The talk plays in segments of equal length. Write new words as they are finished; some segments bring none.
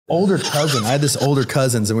older cousin. I had this older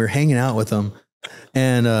cousins, and we were hanging out with them,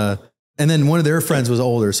 and then one of their friends was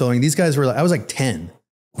older. So I mean, these guys were like, I was like 10.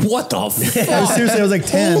 What the fuck? Seriously, I was like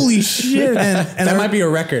 10. Holy shit. And that might be a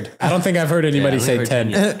record. I don't think I've heard anybody say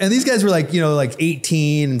 10. And these guys were like, like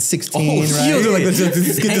 18 and 16, right? Like, let's get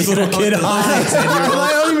this little kid high.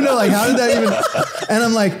 I don't even know, like, how did that even... And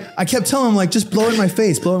I'm like, I kept telling him, like, just blow it in my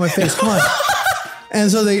face, come on. And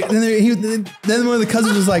so then one of the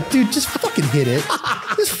cousins was like, dude, just fucking hit it.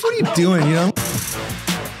 Just, what are you doing, you know?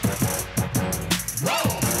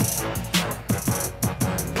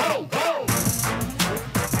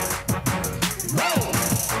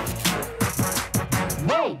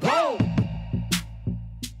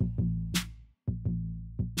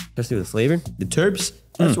 Especially with the flavor, the terps.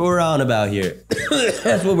 That's what we're on about here.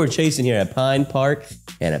 That's what we're chasing here at Pine Park.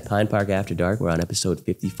 And at Pine Park After Dark, we're on episode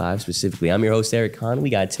 55 specifically. I'm your host, Erick Kahn.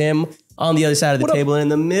 We got Tim on the other side of the table. And in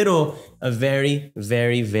the middle, a very,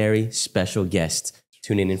 very, very special guest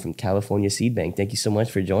tuning in from California Seed Bank. Thank you so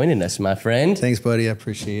much for joining us, my friend. Thanks, buddy. I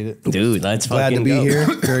appreciate it. Dude, let's Glad to be here.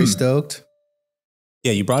 Very stoked.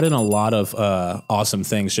 Yeah, you brought in a lot of awesome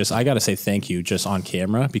things. I got to say thank you just on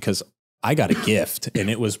camera because I got a gift,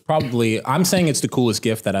 and it was probably, I'm saying it's the coolest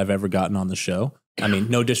gift that I've ever gotten on the show. I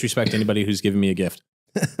mean, no disrespect to anybody who's given me a gift,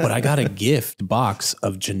 but I got a gift box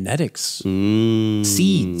of genetics,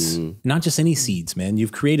 seeds, not just any seeds, man.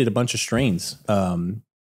 You've created a bunch of strains.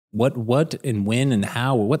 What and when and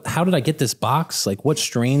how did I get this box? Like, what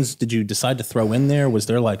strains did you decide to throw in there? Was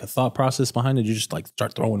there like a thought process behind it? Did you just like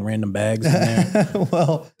start throwing random bags in there?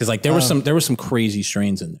 Well, because like there was some crazy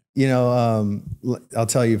strains in there. You know, I'll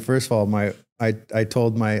tell you, first of all, I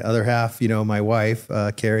told my other half, my wife,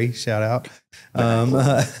 Carrie, shout out.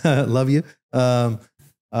 Love you. I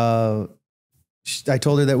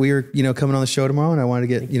told her that we were, coming on the show tomorrow, and I wanted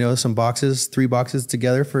to get, some boxes, 3 boxes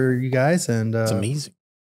together for you guys. And it's amazing.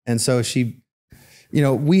 And so she,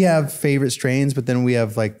 we have favorite strains, but then we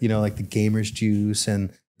have like the gamer's juice,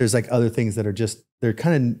 and there's like other things that are they're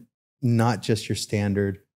kind of not just your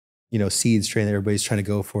standard, seed strain that everybody's trying to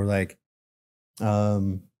go for, like,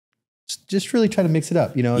 just really try to mix it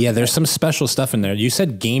up, Yeah, there's some special stuff in there. You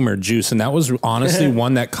said gamer juice, and that was honestly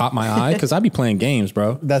one that caught my eye because I'd be playing games,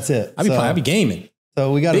 bro. That's it. I'd be gaming.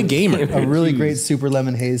 So we got big gamer, a really great super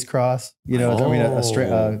lemon haze cross,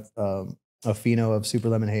 a pheno of super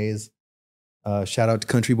lemon haze. Shout out to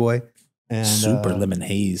Country Boy. And super lemon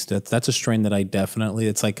haze. That's a strain that I definitely,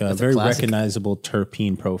 it's like a very recognizable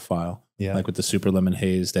terpene profile. Yeah. Like with the super lemon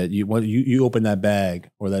haze that you open that bag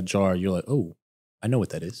or that jar, you're like, oh, I know what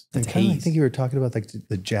that is. I think you were talking about like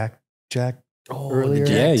the Jack earlier.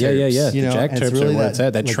 Yeah. The Jack terps really are where it's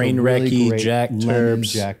at. That like train wrecky really Jack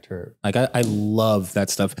terps. Jack terp. Like I love that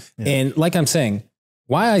stuff. Yeah. And like I'm saying,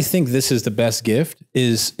 why I think this is the best gift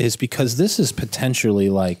is because this is potentially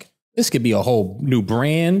like, this could be a whole new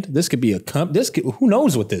brand. This could be who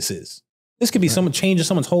knows what this is? This could be changing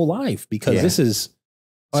someone's whole life because this is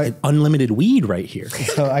unlimited weed right here.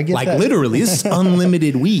 So I get like that. Literally, this is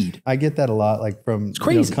unlimited weed. I get that a lot, like from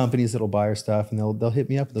crazy. Companies that'll buy our stuff, and they'll hit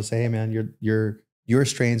me up and they'll say, "Hey, man, your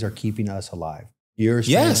strains are keeping us alive. Your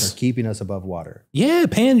strains are keeping us above water." Yeah,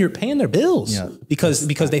 paying their bills because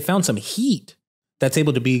they found some heat that's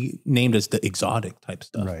able to be named as the exotic type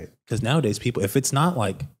stuff. Right. Because nowadays people, if it's not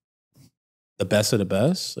like the best of the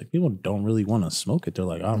best, like people don't really want to smoke it. They're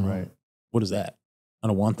like, oh, right. What is that? I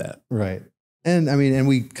don't want that. Right. And I mean, and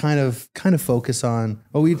we kind of focus on,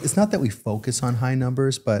 it's not that we focus on high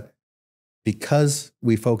numbers, but because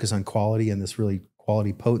we focus on quality and this really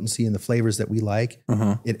quality potency and the flavors that we like,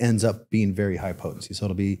 it ends up being very high potency. So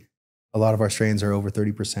it'll be, a lot of our strains are over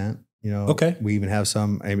 30%. Okay. We even have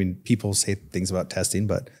some, I mean, people say things about testing,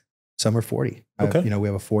 but some are 40. Okay. We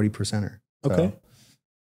have a 40%er. So. Okay.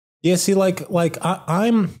 Yeah. See, like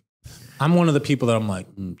I'm one of the people that I'm like,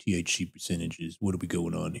 THC percentages, what are we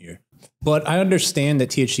going on here? But I understand that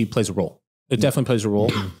THC plays a role. It definitely plays a role.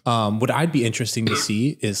 What I'd be interesting to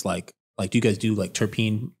see is like, do you guys do like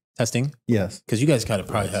terpene testing? Yes. Because you guys gotta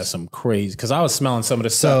probably have some crazy, because I was smelling some of the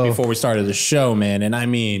stuff before we started the show, man. And I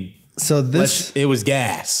mean, it was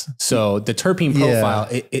gas. So the terpene profile,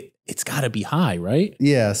 it's gotta be high, right?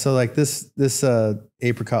 Yeah. So like this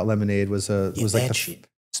apricot lemonade was the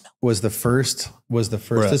first.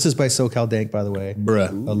 Bruh. This is by SoCal Dank, by the way. Bruh.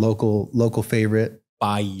 A local favorite.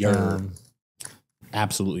 Fire.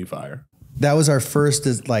 Absolutely fire. That was our first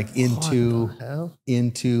into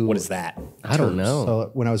what is that? I don't know. So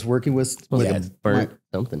when I was working with burnt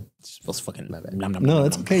something. It's supposed to fucking no,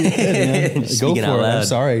 that's okay. You did, man. Go for it. I'm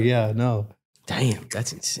sorry. Yeah, no. Damn,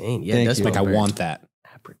 that's insane. Yeah, that's like I want that.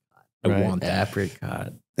 Apricot. I want that.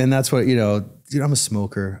 Apricot. And that's what, you know, dude, I'm a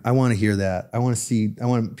smoker. I want to hear that. I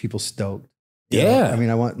want people stoked. You know? I mean,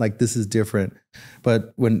 I want, like, this is different.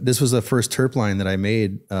 But when this was the first terp line that I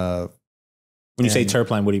made. When you say terp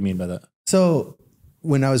line, what do you mean by that? So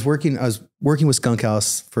when I was working with Skunk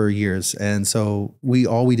House for years. And so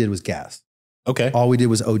all we did was gas. Okay. All we did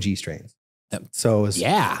was OG strains. So it was,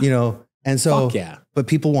 you know, and so, but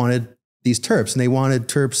people wanted these terps, and they wanted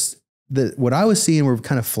terps that what I was seeing were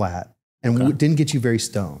kind of flat and didn't get you very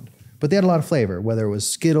stoned, but they had a lot of flavor, whether it was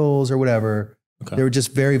Skittles or whatever. They were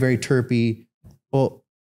just very, very terpy. Well,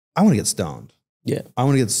 I want to get stoned. Yeah. I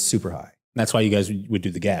want to get super high. That's why you guys would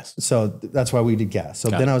do the gas. So that's why we did gas. So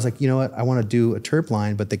then I was like, you know what? I want to do a terp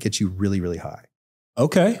line, but that gets you really, really high.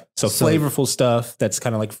 Okay. So flavorful stuff that's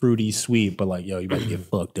kind of like fruity, sweet, but like, yo, you better get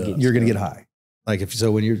fucked up. You're going to get high. Like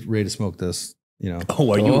when you're ready to smoke this, you know.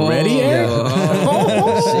 Oh, are you ready, Erick?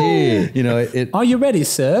 Shit. You know, are you ready,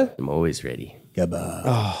 sir? I'm always ready.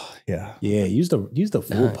 Oh, yeah. Yeah, use the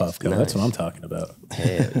full puff, go. That's what I'm talking about.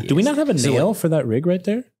 Yes. Do we not have a nail for that rig right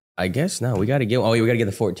there? I guess no. We got to get. Oh, we got to get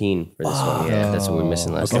the 14 for this one. Yeah, that's what we're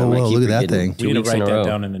missing last time. Oh, well, look at that thing. We need to write that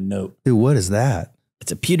down in a note. Dude, what is that?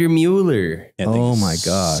 It's a Peter Mueller. Oh my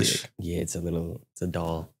gosh. Sick. Yeah, it's a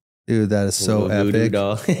doll. Dude, that is so epic.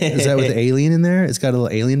 Doll. Is that with the alien in there? It's got a little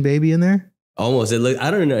alien baby in there? Almost.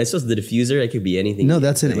 I don't know. It's supposed to the diffuser. It could be anything. No,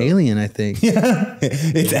 that's an alien, I think. Yeah.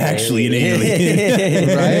 It's actually an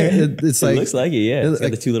alien. Right? It's like, it looks like it, yeah. It's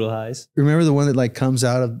got the two little eyes. Remember the one that like comes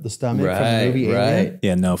out of the stomach from the movie Alien?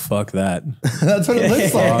 Yeah, no, fuck that. That's what it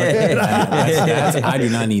looks like. I do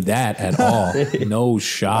not need that at all. No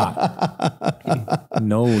shot.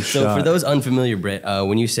 No shot. So for those unfamiliar, Brett,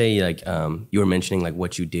 when you say like you were mentioning like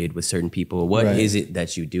what you did with certain people, what is it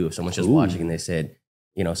that you do? If someone's just watching and they said,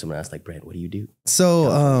 you know, someone asked like, Brett, what do you do?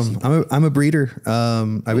 So I'm a breeder.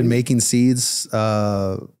 I've been making seeds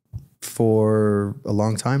for a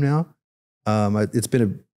long time now. It's been a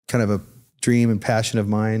kind of a dream and passion of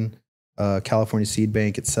mine. California Seed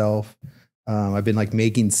Bank itself. I've been like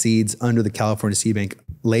making seeds under the California Seed Bank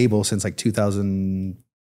label since like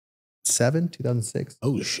 2007, 2006.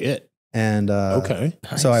 Oh shit. And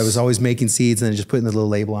so I was always making seeds and then just putting the little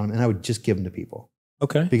label on them, and I would just give them to people.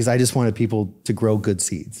 Okay. Because I just wanted people to grow good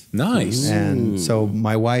seeds. Nice. And so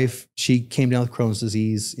my wife, she came down with Crohn's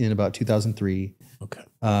disease in about 2003. Okay.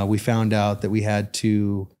 We found out that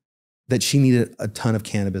that she needed a ton of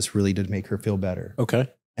cannabis really to make her feel better. Okay.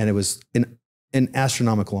 And it was an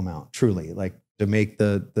astronomical amount, truly, like to make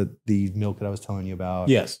the milk that I was telling you about.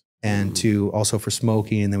 Yes. And to also for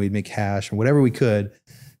smoking, and then we'd make hash and whatever we could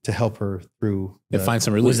to help her through. Find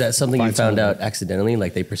some relief. Was that something you found out accidentally?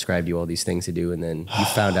 Like they prescribed you all these things to do and then you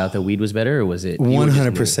found out that weed was better, or was it?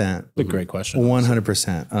 100%. A great question.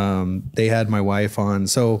 100%. They had my wife on.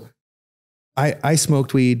 So I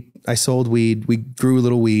smoked weed. I sold weed. We grew a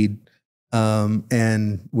little weed.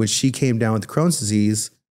 And when she came down with Crohn's disease,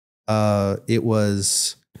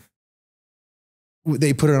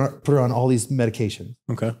 they put her on all these medications.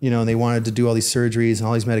 Okay. You know, and they wanted to do all these surgeries and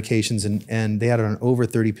all these medications, and they had her on over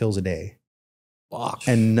 30 pills a day. Wow.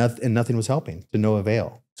 And nothing was helping, to no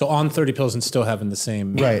avail. So on 30 pills and still having the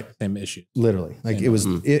same issue. Literally. Like it was,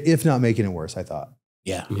 if not making it worse, I thought.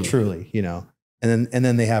 Yeah. Truly, you know. And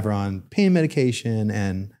then they have her on pain medication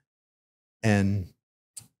and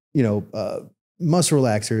you know, muscle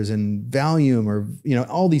relaxers and Valium, or, you know,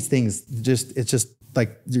 all these things. It's just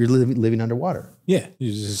like you're living underwater. Yeah,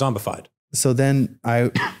 you're zombified. So then I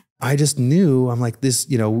just knew, I'm like, this,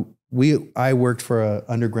 you know, I worked for an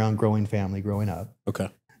underground growing family growing up. Okay.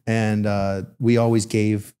 And we always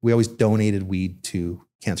donated weed to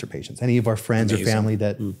cancer patients. Any of our friends or family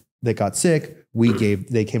that got sick,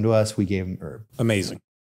 they came to us, we gave them herb. Amazing.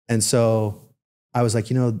 And so I was like,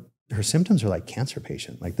 you know, her symptoms are like cancer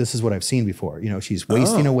patient. Like, this is what I've seen before. You know, she's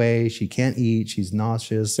wasting away. She can't eat. She's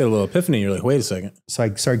nauseous. You had a little epiphany. You're like, wait a second. So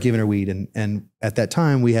I started giving her weed. And at that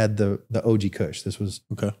time we had the OG Kush. This was,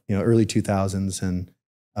 you know, early 2000s, and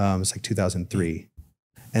it's like 2003.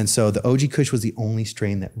 And so the OG Kush was the only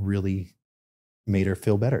strain that really made her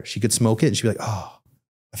feel better. She could smoke it and she'd be like, oh,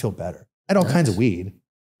 I feel better. I had all kinds of weed.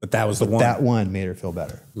 But that was the one. That one made her feel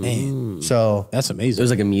better. Man. So that's amazing. It was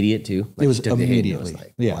like immediate too. Like it was immediately.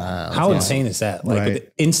 Like, yeah. Wow. How insane is that? Like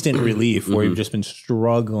with instant relief where you've just been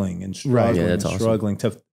struggling and struggling and struggling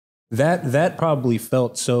to that probably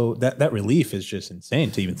felt so that relief is just insane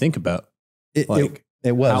to even think about. It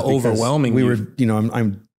was how overwhelming we were, you know,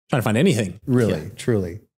 I'm trying to find anything. Really,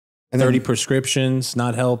 truly. And 30 prescriptions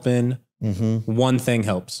not helping. One thing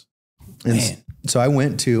helps. And so I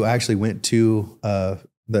actually went to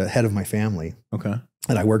the head of my family. Okay.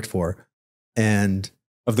 That I worked for. And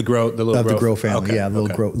Of the grow family. Okay, Yeah.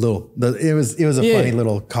 It was a funny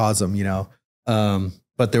little cosm, you know?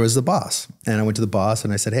 But there was the boss, and I went to the boss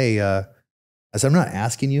and I said, hey, I said, I'm not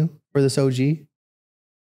asking you for this OG,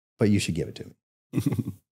 but you should give it to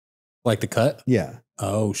me. Like the cut? Yeah.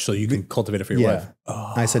 Oh, so you can cultivate it for your wife.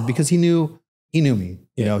 Oh. I said, because he knew me,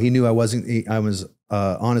 you know, he knew I was a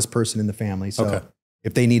honest person in the family. So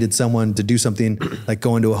if they needed someone to do something like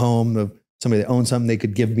go into a home of somebody that owned something, they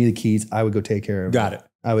could give me the keys. I would go take care of it. Got it.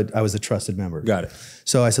 I was a trusted member. Got it.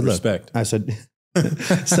 So I said, Respect. look, I said,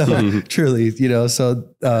 so truly, you know,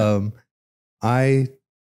 so I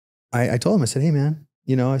told him, I said, hey man,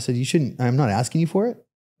 you know, I said, I'm not asking you for it,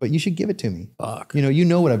 but you should give it to me. Fuck. You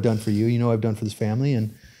know what I've done for you. You know what I've done for this family.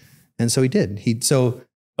 And so he did.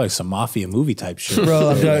 Like some mafia movie type shit. Bro,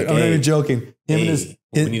 I'm not even joking. We need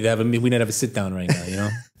to have a sit down right now, you know?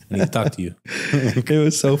 I need to talk to you. It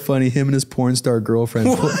was so funny. Him and his porn star girlfriend.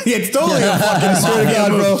 It's totally a fucking swear to God,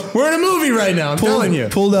 bro. We're in a movie right now. I'm telling you.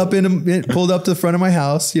 Pulled up to the front of my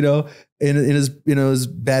house, you know, in his, you know, his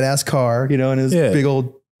badass car, you know, and his big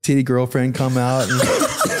old titty girlfriend come out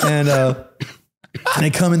and I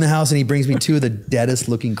come in the house and he brings me two of the deadest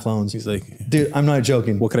looking clones. He's like, dude, I'm not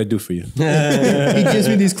joking. What could I do for you? He gives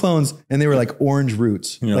me these clones and they were like orange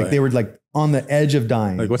roots. Like they were like on the edge of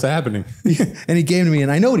dying. Like, what's happening? And he gave them to me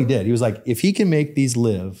and I know what he did. He was like, if he can make these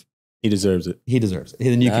live, he deserves it. He deserves it.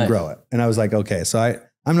 Then you can grow it. And I was like, okay. So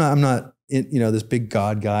I'm not, you know, this big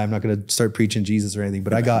God guy. I'm not going to start preaching Jesus or anything,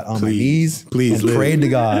 but I got on my knees and prayed to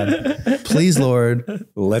God, please, Lord,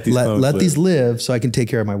 let these live so I can take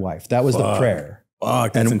care of my wife. That was the prayer.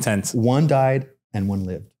 Fuck, that's intense. One died and one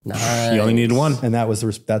lived. Nice. You only needed one. And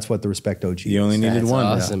that's what the Respect OG is. You only needed one.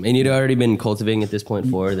 Awesome. And you'd already been cultivating at this point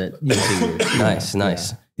for that.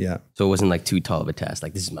 Nice. Yeah. So it wasn't like too tall of a task.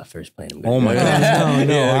 Like, this is my first plant. Oh my God.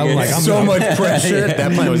 No. I'm so much pressure.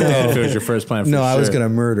 That plant was dead if it was your first plant. I was going to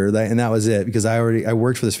murder that. And that was it because I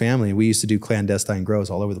worked for this family. We used to do clandestine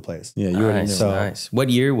grows all over the place. Yeah. You already knew. So, nice. What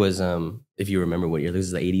year was, if you remember what year, this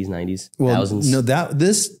is the 80s, 90s, well, thousands? No,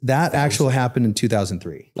 that actual happened in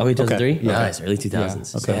 2003. Oh, 2003? Okay. Nice. Early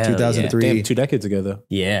 2000s. Okay. Hell 2003. Damn, 2 decades ago though.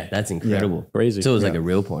 Yeah, that's incredible. Crazy. So it was like a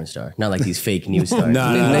real porn star, not like these fake news stars.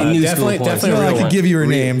 No, Definitely a real I could give you her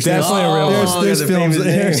names. Definitely a real one. There's films.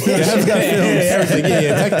 There's got films.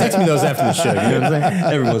 Yeah. Text me those after the show. You know what I'm saying?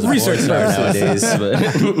 Everyone's a Research porn star nowadays. But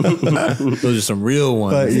those are some real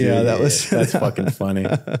ones. But yeah, that's fucking funny.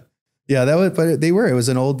 Yeah, it was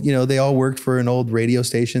an old, you know, they all worked for an old radio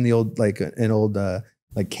station. The old, like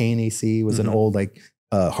KNAC was an old, like,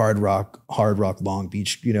 hard rock Long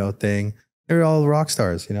Beach, you know, thing. They were all rock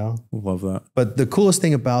stars, you know? Love that. But the coolest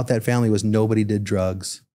thing about that family was nobody did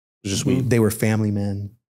drugs. Just weed. They were family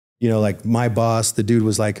men. You know, like my boss, the dude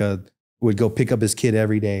was would go pick up his kid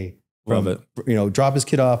every day. Love it. You know, drop his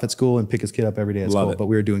kid off at school and pick his kid up every day at Love school. it. But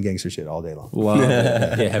we were doing gangster shit all day long. Love it.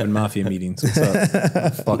 Yeah, having mafia meetings. What's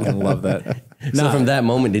up? Fucking love that. So from that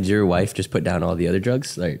moment, did your wife just put down all the other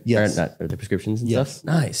drugs? Like, yes. or the prescriptions and Yes. stuff?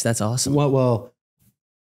 Nice. That's awesome. Well,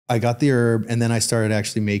 I got the herb and then I started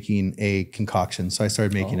actually making a concoction. So I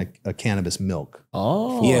started making a cannabis milk.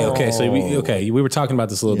 Oh. Yeah, okay. So we were talking about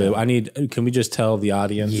this a little bit. Can we just tell the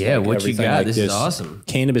audience? Yeah, like, what you got? like this is awesome.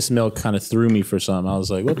 Cannabis milk kind of threw me for something. I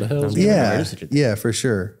was like, what the hell is Yeah, for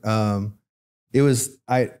sure. It was,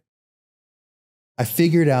 I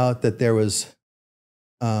figured out that there was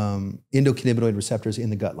endocannabinoid receptors in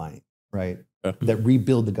the gut lining, right? That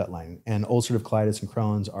rebuild the gut lining. And ulcerative colitis and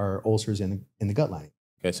Crohn's are ulcers in the gut lining.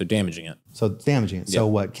 Okay, so damaging it. So it's damaging it. Yep. So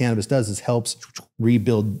what cannabis does is helps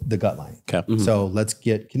rebuild the gut lining. Okay. Mm-hmm. So let's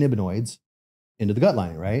get cannabinoids into the gut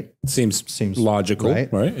lining, right? Seems logical,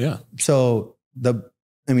 right? Yeah. So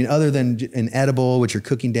other than an edible, which you're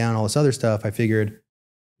cooking down, all this other stuff, I figured,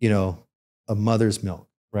 you know, a mother's milk,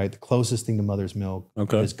 right? The closest thing to mother's milk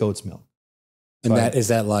is goat's milk. So and is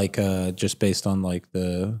that like just based on like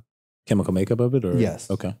the chemical makeup of it, or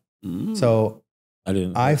yes? Okay. So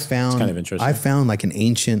I found kind of interesting. I found like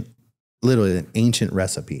literally an ancient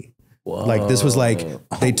recipe. Whoa. Like this was like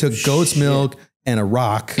they took goat's milk and a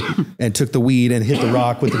rock and took the weed and hit the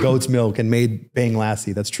rock with the goat's milk and made Bang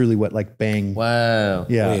Lassie. That's truly what like Bang. Wow.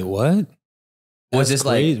 Yeah. Wait, what? Was this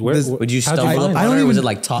like, would you stumble upon I don't it, or even, was it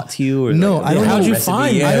like taught to you? Or no, like I don't know. How'd you recipe?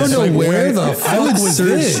 find Yeah, I don't know like, where the I fuck would was search.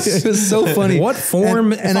 this? It was so funny. What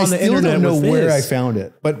form and I on the still internet don't know was where I this? found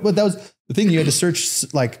it. But that was the thing. You had to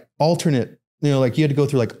search like alternate. You know, like you had to go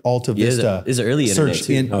through like Alta Vista. This is early internet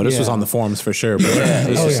too. This was on the forums for sure. But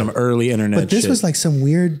this was some early internet. But this shit. was like some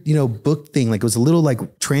weird, you know, book thing. Like it was a little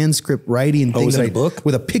like transcript writing thing was it a book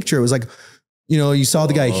with a picture. It was like, you know, you saw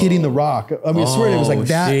the guy hitting the rock. I mean, I swear it was like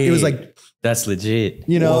that. Shit. It was like that's legit.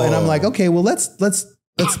 You know, and I'm like, okay, well, let's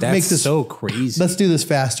make this so crazy. Let's do this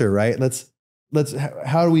faster, right?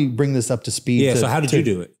 How do we bring this up to speed? Yeah. So how did you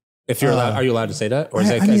do it? If you're allowed, are you allowed to say that, or is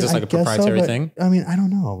this like a proprietary thing? I mean, I don't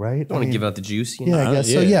know, right? I want to give out the juice. You Yeah, know? I guess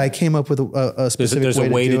so. Yeah, I came up with a specific. There's a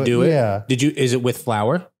way to do it. Yeah. Is it with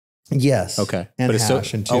flour? Yes. Okay. And but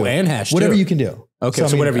hash and and hash. Whatever too. you can do. Okay.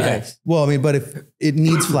 So whatever you have. Well, I mean, but if it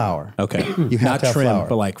needs flour. Okay. You have Not to have trim, flour.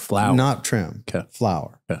 but like flour. Not trim. Okay.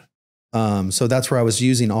 Flour. Okay. So that's where I was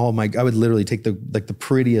using all my. I would literally take the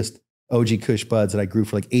prettiest OG Kush buds that I grew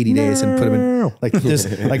for like 80 days and put them in like this,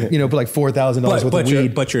 like put like $4,000 worth of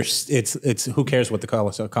weed. But it's who cares what the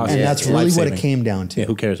cost is? And that's really what it came down to. Yeah,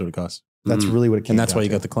 who cares what it costs? That's really what it came down to. And that's why you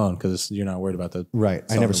got the clone, because you're not worried about the right.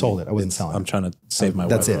 I never sold it. I wasn't selling. I'm trying to save my.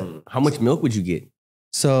 That's wife. it. How much milk would you get?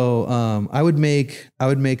 So I would make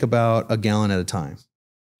about a gallon at a time.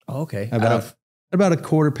 Oh, okay. About a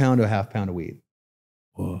quarter pound to a half pound of weed.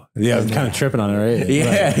 Whoa. Yeah, I'm kind of tripping on it, right?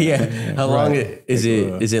 Yeah. How long is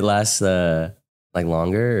it? Does it last like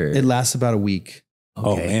longer? Or? It lasts about a week.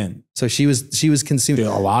 Oh man! So she was consuming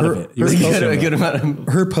a lot of it. A good amount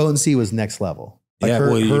of. Her potency was next level. Like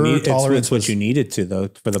it's what you needed to though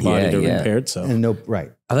for the body to repair it. So and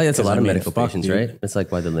right. I think that's a lot of medical patients, right? It's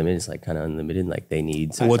like why the limit is like kind of unlimited. Like they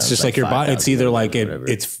need. Well, it's just like your body. It's either like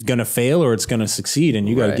it's gonna fail or it's gonna succeed, and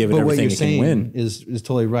you got to give it everything it can win. Is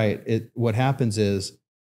totally right. What happens is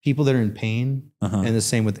people that are in pain, and the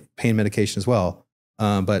same with pain medication as well.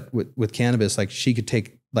 But with cannabis, like she could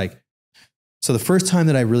take so the first time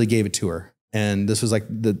that I really gave it to her, and this was like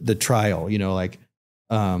the trial,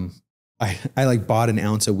 I like bought an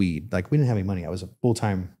ounce of weed. Like we didn't have any money. I was a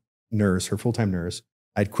full-time nurse, her full-time nurse.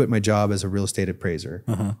 I'd quit my job as a real estate appraiser.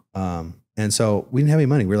 And so we didn't have any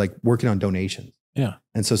money. We were like working on donations. Yeah.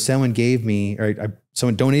 And so someone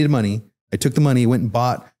someone donated money. I took the money, went and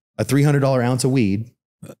bought a $300 ounce of weed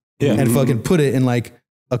and fucking put it in like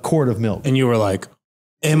a quart of milk. And you were like,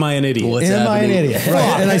 am I an idiot? Am I an idiot?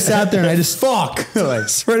 Right. And I sat there and I just like,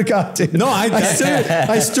 swear to God, dude. No, I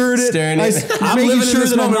stirred it. I'm living in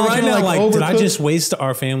this moment right now. Like, did I just waste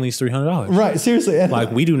our family's $300? Right. Seriously.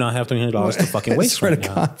 Like, we do not have $300 to fucking waste. Swear to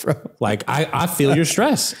God, bro. Like, I feel your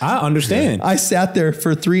stress. I understand. I sat there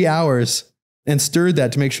for 3 hours and stirred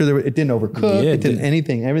that to make sure that it didn't overcook. It didn't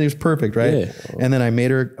anything. Everything was perfect. Right. Yeah. And then I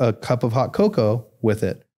made her a cup of hot cocoa with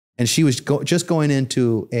it. And she was just going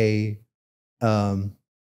into a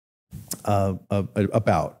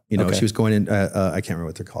bout, she was going in, I can't remember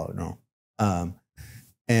what they're called. No.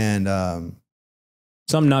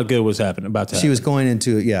 Something not good was happening about to happen. She was going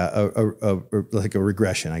into, like a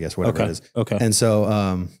regression, I guess, whatever it is. Okay. And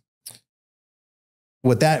so,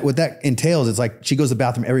 what that entails, it's like she goes to the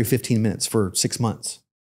bathroom every 15 minutes for 6 months.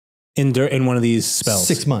 In one of these spells?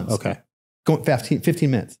 6 months. Okay. Going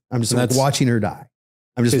 15 minutes. I'm just watching her die.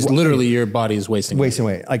 I'm just literally your body is wasting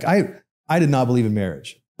away. Like I did not believe in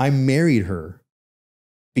marriage. I married her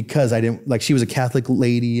because I didn't like, she was a Catholic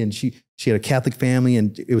lady and she had a Catholic family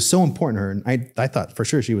and it was so important to her. And I thought for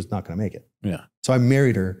sure she was not going to make it. Yeah. So I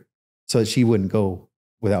married her so that she wouldn't go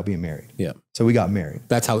without being married. Yeah. So we got married.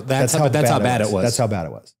 That's how bad it was. That's how bad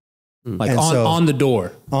it was. Like on the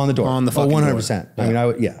door. On the door. On the fucking 100%. door. I mean,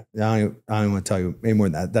 I don't want to tell you any more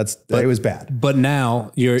than that. It was bad. But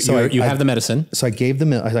now you have the medicine. So I gave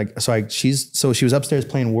them. She was upstairs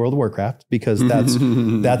playing World of Warcraft because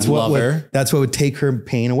that's what would take her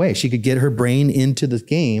pain away. She could get her brain into the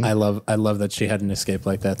game. I love that she had an escape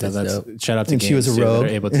like that. That's shout out to and games she was a rogue.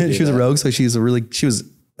 She was a rogue, so she was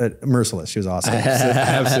merciless. She was awesome. I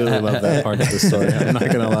absolutely love that part of the story. I'm not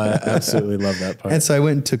gonna lie, I absolutely love that part. And so I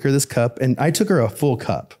went and took her this cup, and I took her a full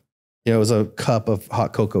cup. It was a cup of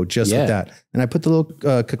hot cocoa just with that. And I put the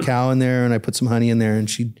little cacao in there, and I put some honey in there, and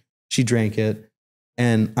she drank it.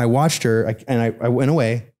 And I watched her, I went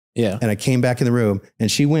away. Yeah. And I came back in the room, and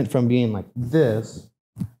she went from being like this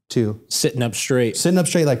to sitting up straight,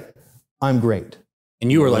 like I'm great.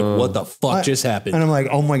 And you were like, what the fuck just happened? And I'm like,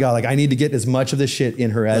 oh my God, like I need to get as much of this shit in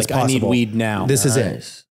her as possible. I need weed now. This is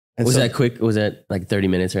it. And was that quick? Was that like 30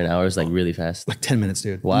 minutes or an hour? It was like really fast? Like 10 minutes,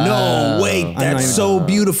 dude. Wow. No, wait. That's so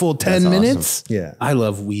beautiful. 10 minutes? Awesome. Yeah. I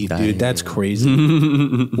love weed, dude. That's crazy.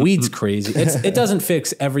 Weed's crazy. It doesn't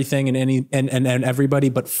fix everything and everybody,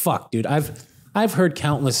 but fuck, dude. I've heard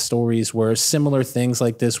countless stories where similar things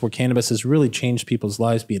like this, where cannabis has really changed people's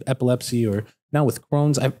lives, be it epilepsy or now with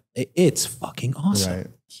Crohn's. It's fucking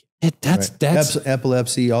awesome. Right. That's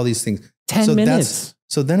epilepsy, all these things. 10 minutes.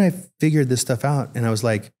 So then I figured this stuff out and I was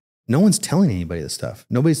like, no one's telling anybody this stuff.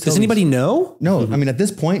 Does anybody know? No. I mean, at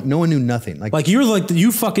this point, no one knew nothing. Like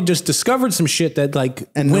you fucking just discovered some shit that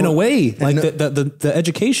went away. Like the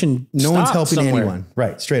education. No one's helping anyone.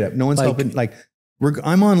 Right. Straight up. No one's helping. Like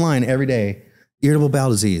I'm online every day irritable bowel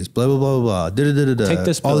disease, blah, blah, blah, blah, blah. Take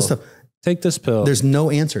this pill. All this stuff. Take this pill. There's no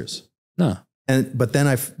answers. no. But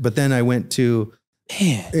then I went to,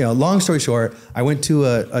 long story short, I went to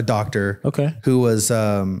a doctor Okay. who was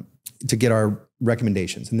to get our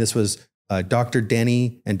recommendations. And this was Dr.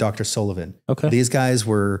 Denny and Dr. Sullivan. Okay. These guys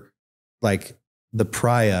were like the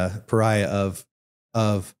pariah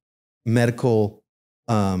of medical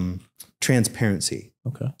transparency.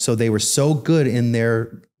 Okay. So they were so good in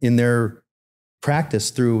their practice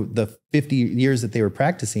through the 50 years that they were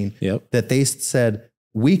practicing Yep. that they said,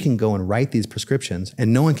 we can go and write these prescriptions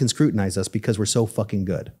and no one can scrutinize us because we're so fucking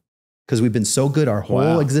good. Because we've been so good our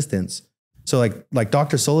whole existence. So like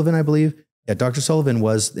Dr. Sullivan, I believe, Dr. Sullivan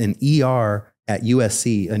was an ER at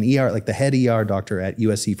USC, like the head ER doctor at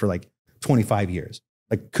USC for like 25 years.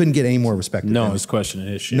 Like couldn't get any more respect. No one's questioning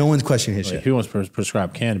his shit. No one's questioning his Like, shit. if he wants to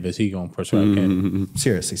prescribe cannabis, he gonna prescribe cannabis.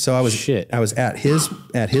 Seriously. So I was at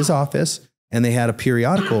his office and they had a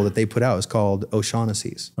periodical that they put out. It was called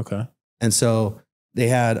O'Shaughnessy's. Okay. And so they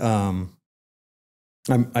had, on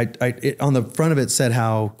the front of it said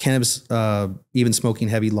how cannabis, even smoking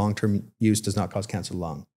heavy long-term use does not cause cancer of the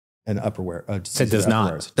lung and upper Said does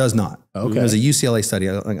not. Does not. Okay. It was a UCLA study.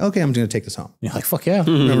 I was like, okay, I'm going to take this home. You're like, fuck yeah. I'm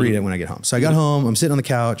going to read it when I get home. So I got home, I'm sitting on the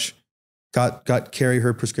couch, got Carrie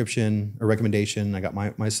her prescription or recommendation. I got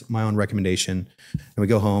my own recommendation and we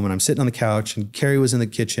go home and I'm sitting on the couch and Carrie was in the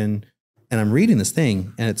kitchen and I'm reading this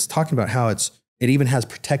thing and it's talking about how it even has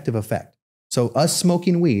protective effect. So us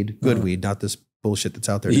smoking weed, good weed, not this bullshit that's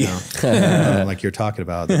out there now, like you're talking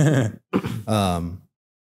about,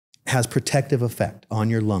 has protective effect on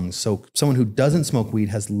your lungs. So someone who doesn't smoke weed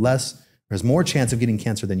has more chance of getting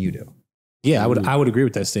cancer than you do. Yeah, I would agree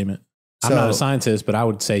with that statement. I'm not a scientist, but I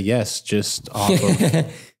would say yes, just off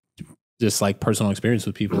of just like personal experience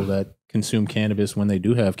with people that consume cannabis when they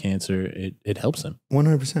do have cancer, it helps them.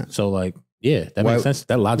 100%. So like, yeah, that makes sense.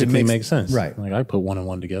 That logically makes sense. Right. Like I put one and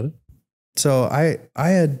one together. So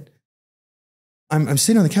I'm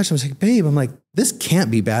sitting on the couch. I was like, babe, I'm like, this can't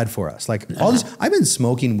be bad for us. Like all this, I've been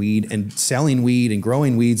smoking weed and selling weed and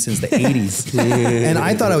growing weed since the 80s. And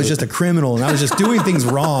I thought I was just a criminal and I was just doing things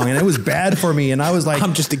wrong and it was bad for me. And I was like,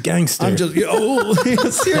 I'm just a gangster. I'm just, seriously.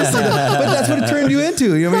 But that's what it turned you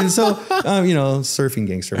into. You know what I mean? So, surfing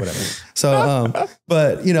gangster, whatever. So,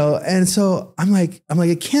 and so I'm like,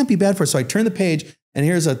 it can't be bad for us. So I turn the page and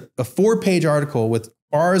here's a 4-page article with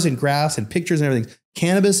bars and graphs and pictures and everything.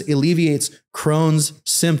 Cannabis alleviates Crohn's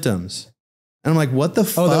symptoms. And I'm like, what the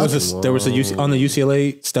fuck? Oh, there was a on the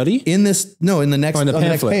UCLA study? In the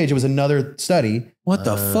next page, it was another study. What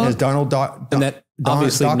the fuck? It's And that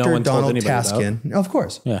obviously Dr. no one told Donald anybody Taskin. about. Of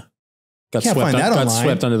course. Yeah. Can't find that online. Got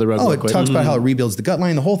swept under the rug. Oh, real it quick. talks about how it rebuilds the gut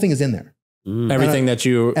line. The whole thing is in there. Everything that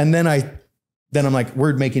you... And then I'm like,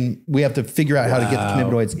 we have to figure out how to get the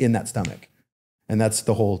cannabinoids in that stomach. And that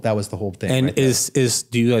was the whole thing. And right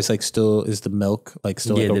do you guys like still, is the milk like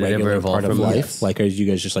still like a regular part of life? Yes. Like, are you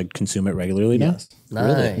guys just like consume it regularly now? Yes.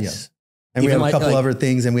 Nice. Yes. And we have a couple other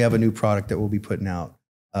things and we have a new product that we'll be putting out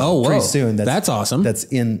pretty soon. That's awesome. That's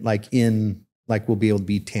we'll be able to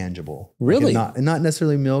be tangible. Really? Like not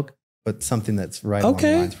necessarily milk, but something that's right along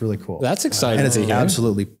the line. It's really cool. That's exciting. And it's to hear.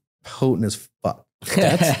 absolutely potent as fuck.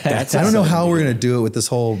 That's I don't know how we're going to do it with this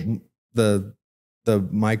whole, the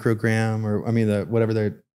microgram or whatever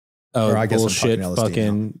they're, or I guess bullshit I'm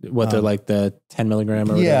fucking they're like the 10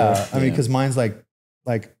 milligram or whatever. Yeah. I mean, because mine's like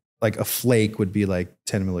a flake would be like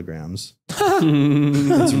 10 milligrams.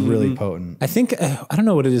 It's really potent. I think, I don't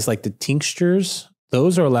know what it is, like the tinctures,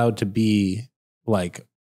 those are allowed to be like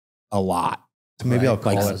a lot. So maybe I'll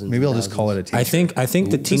just call it a tincture. I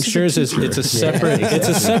think the tinctures it's a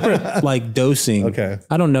separate like dosing. Okay.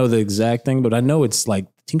 I don't know the exact thing, but I know it's like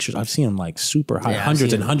tinctures. I've seen them like super high,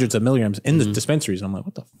 hundreds and hundreds of milligrams in the dispensaries. I'm like,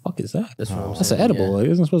 what the fuck is that? That's an edible. Like,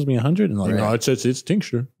 isn't it supposed to be 100? And like, no, it's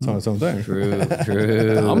tincture. It's on its own thing. True.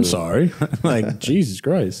 I'm sorry. Like, Jesus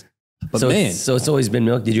Christ. But so it's always been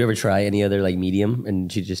milk. Did you ever try any other like medium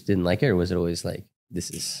and she just didn't like it, or was it always like this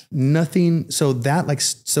is nothing? So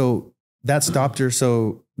that stopped her.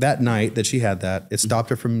 So that night that she had that, it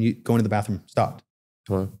stopped her from going to the bathroom. Stopped.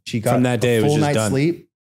 She got from that day, a full it was just night's done. sleep.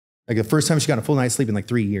 Like the first time she got a full night's sleep in like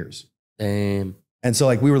 3 years. Damn. And so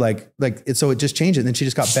like we were so it just changed it. And then she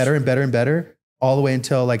just got better and better and better all the way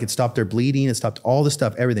until like it stopped her bleeding. It stopped all the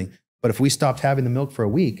stuff, everything. But if we stopped having the milk for a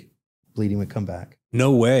week, bleeding would come back.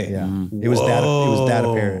 No way. Yeah. It was that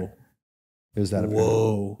apparent. It was that apparent.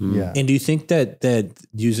 Whoa. Yeah. And do you think that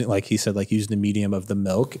using, like he said, like using the medium of the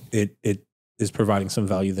milk, it is providing some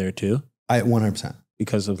value there too? 100%.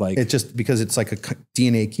 Because of like, because it's like a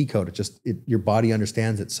DNA key code. Your body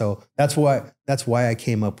understands it. So that's why I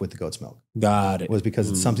came up with the goat's milk. Got it. was because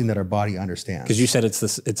it's something that our body understands. Because you said it's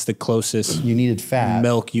the closest you needed fat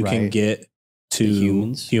milk you can get to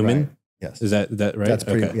human. Right. Yes. Is that right? That's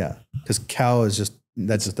pretty, yeah. Because cow is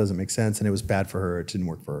that just doesn't make sense. And it was bad for her. It didn't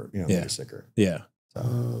work for her. You know, made her sicker. Yeah.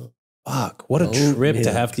 So. Fuck. What a trip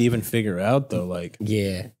to have to even figure out though. Like,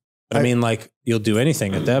 yeah. I mean, like you'll do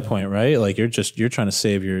anything at that point, right? Like you're trying to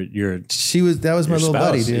save your. That was my little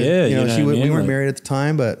spouse. buddy, dude. Yeah, you know, we weren't like, married at the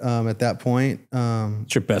time, but at that point,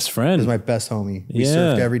 it's your best friend. It was my best homie. We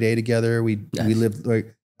surfed every day together. We lived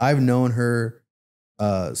like I've known her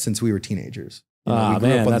since we were teenagers. You know, we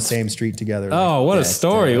grew up on the same street together. Oh, what a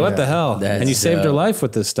story! What the hell? And you saved her life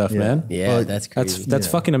with this stuff, man. Yeah, well, that's crazy. That's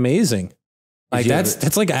fucking amazing. Like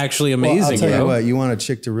that's like actually amazing. Well, I'll tell you what, you want a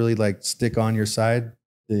chick to really like stick on your side.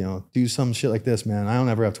 You know, do some shit like this, man. I don't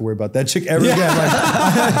ever have to worry about that chick ever again.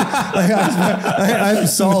 Like, I'm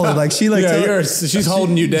solid. Like she like, she's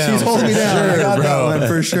holding you down. She's holding me down. Sure, I got bro. that one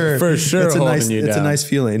for sure. For sure, it's it's a nice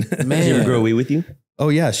feeling. Man, did you ever grow weed with you? Oh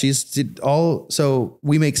yeah, so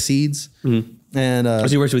we make seeds, and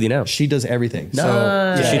she works with you now. She does everything.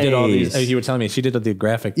 Nice. So she did all these. You were telling me she did the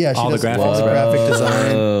graphic. Yeah, all the graphics. All the graphic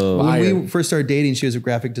design. When we first started dating, she was a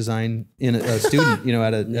graphic design a student, you know,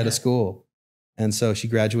 at a school. And so she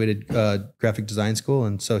graduated graphic design school,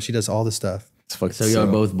 and so she does all this stuff. So you're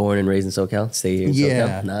both born and raised in SoCal? Stay here in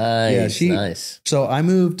SoCal? Nice, nice. So I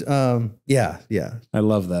moved, yeah. I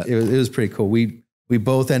love that. It was pretty cool. We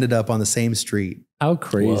both ended up on the same street. How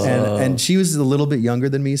crazy. And she was a little bit younger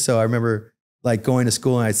than me, so I remember like going to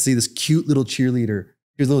school and I'd see this cute little cheerleader.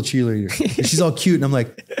 Here's a little cheerleader. And she's all cute. And I'm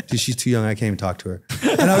like, dude, she's too young. I can't even talk to her.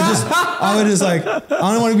 And I was just like, I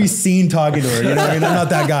don't want to be seen talking to her. You know what I mean? I'm not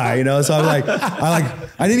that guy, you know? So I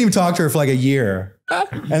didn't even talk to her for like a year.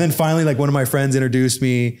 And then finally, like one of my friends introduced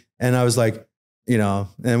me and I was like, you know,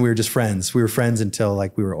 and we were just friends. We were friends until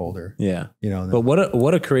like we were older. Yeah. You know, but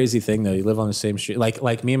what a crazy thing though. You live on the same street.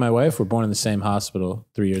 Like me and my wife were born in the same hospital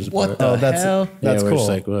 3 years apart. What the hell? That's we're cool. just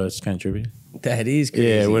like, well, it's kind of trippy. That is crazy.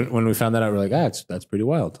 Yeah, when we found that out, we're like, that's pretty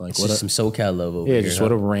wild. Like, what some SoCal love over here. Just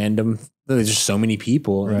what a random. There's just so many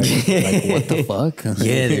people. Right? Like, what the fuck?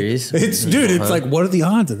 Yeah, there is. It's like, what are the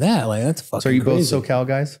odds of that? Like, that's fucking. So are you crazy. both SoCal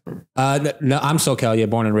guys? No, I'm SoCal. Yeah,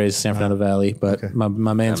 born and raised San Fernando Valley, but my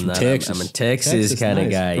man's from Texas. I'm a Texas kind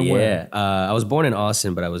of guy. Yeah, I was born in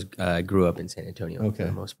Austin, but I grew up in San Antonio for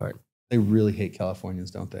the most part. They really hate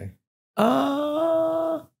Californians, don't they?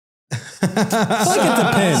 I feel like it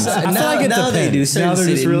depends. Now they do.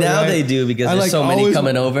 Now they do because there's so many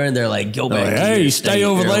coming over and they're like, go back. Hey, stay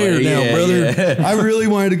over there now, brother. Yeah. I really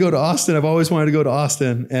wanted to go to Austin. I've always wanted to go to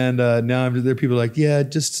Austin. And now there are people like, yeah,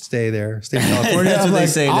 just stay there. Stay in California. That's what they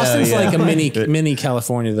say. Austin's like a mini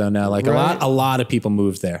California though now. Like a lot of people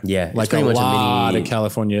moved there. Yeah. Like a lot of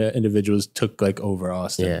California individuals took like over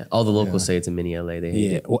Austin. Yeah. All the locals say it's a mini LA. They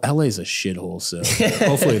hate it. Well, LA is a shithole. So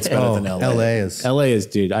hopefully it's better than LA. LA is,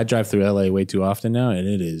 dude. I drive through LA way too often now, and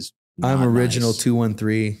it is. I'm original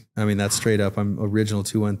 213. I mean, that's straight up. I'm original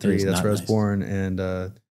 213. That's where I was born, and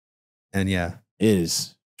yeah, it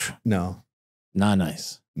is not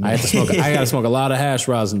nice. I gotta smoke a lot of hash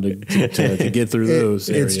rosin to get through those.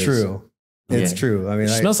 It's true. It's true. I mean, it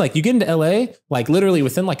smells like you get into LA, like literally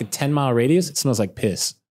within like a 10-mile radius, it smells like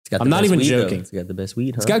piss. I'm not even joking. It's got the best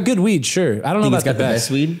weed. Huh? It's got good weed, sure. I don't know about the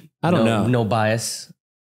best weed. I don't know. No bias.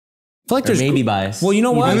 I feel like there's maybe bias. Well, you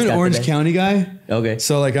know what? I'm an Orange County guy. Okay.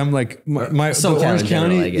 So like I'm like my SoCal Orange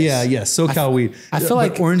County. General, I guess. Yeah. SoCal weed. I feel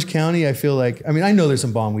like Orange County. I feel like I know there's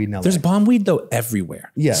some bomb weed now. There's bomb weed though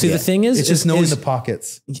everywhere. Yeah. See, the thing is, it's just knowing the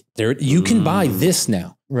pockets. There, you can buy this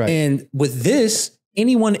now, right? And with this,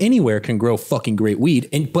 anyone anywhere can grow fucking great weed.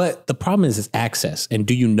 But the problem is access. And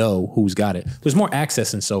do you know who's got it? There's more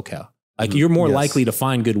access in SoCal. Like you're more likely to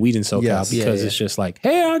find good weed in SoCal because it's just like,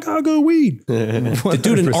 hey, I got good weed. The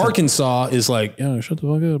dude in Arkansas is like, yeah, shut the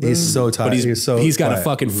fuck up. Bro. He's so tired. But he's got a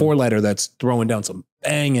fucking 4-letter that's throwing down some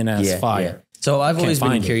banging ass fire. Yeah. So I've always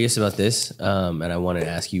been curious about this, and I want to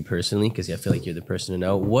ask you personally because I feel like you're the person to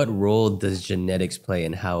know. What role does genetics play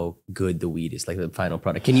in how good the weed is, like the final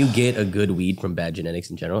product? Can you get a good weed from bad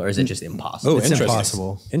genetics in general, or is it just impossible? Oh, it's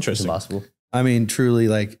impossible. Interesting. It's impossible. I mean, truly,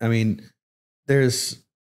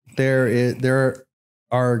 there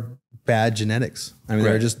are bad genetics. I mean,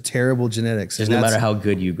 there are just terrible genetics. Just no matter how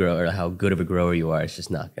good you grow or how good of a grower you are, it's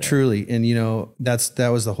just not gonna. Truly, and that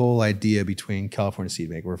was the whole idea between California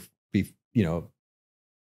Seed Make, where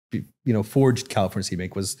forged California Seed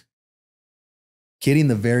Make was getting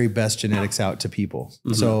the very best genetics out to people.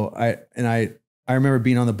 Mm-hmm. So I remember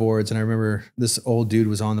being on the boards, and I remember this old dude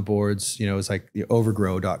was on the boards. You know, it was like the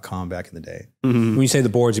overgrow.com back in the day. When you say the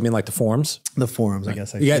boards, you mean like the forums? The forums, I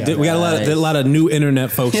guess. We got a lot of new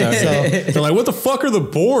internet folks out there. They're like, what the fuck are the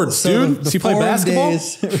boards, dude? Do you play basketball?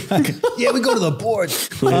 Yeah, we go to the boards.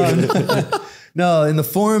 No, in the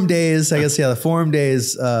forum days, I guess, the forum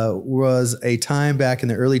days was a time back in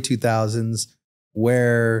the early 2000s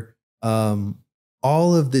where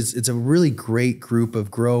all of this, it's a really great group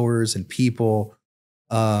of growers and people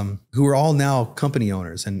who are all now company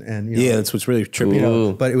owners. And you know, yeah, that's what's really trippy. You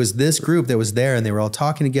know, but it was this group that was there, and they were all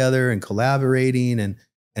talking together and collaborating and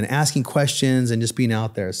asking questions and just being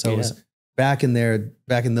out there. So it was back in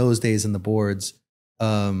those days in the boards.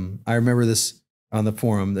 I remember this on the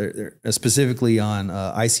forum, specifically on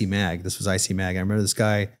IC Mag. This was IC Mag. I remember this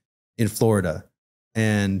guy in Florida,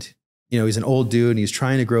 and you know, he's an old dude and he's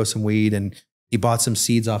trying to grow some weed, and he bought some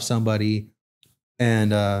seeds off somebody,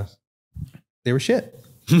 and they were shit.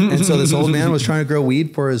 And so this old man was trying to grow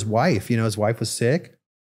weed for his wife. You know, his wife was sick,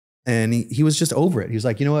 and he was just over it. He was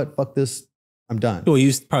like, you know what, fuck this, I'm done. Well, he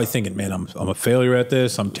was probably thinking, man, I'm a failure at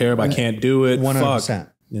this. I'm terrible. I can't do it. 100%. Fuck.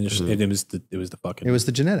 And it was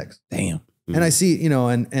the genetics. Damn. And I see, you know,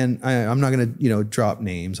 and I'm not going to, you know, drop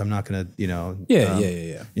names. I'm not going to, you know,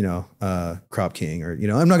 you know, Crop King, or, you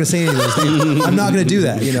know, I'm not going to say any of those things. I'm not going to do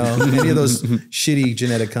that, you know, any of those shitty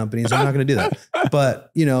genetic companies. I'm not going to do that.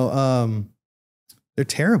 But, you know, they're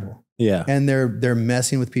terrible. Yeah. And they're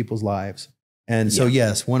messing with people's lives. And so,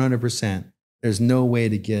 yes, 100%, there's no way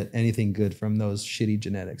to get anything good from those shitty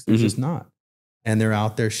genetics. There's just not. And they're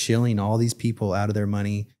out there shilling all these people out of their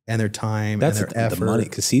money and their time and their effort. The money,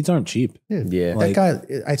 because seeds aren't cheap. Dude, yeah. That guy,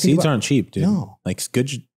 I think seeds aren't cheap, dude. No. Like good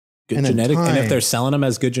genetics. And if they're selling them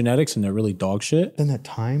as good genetics and they're really dog shit. Then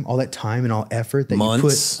all that time and all effort that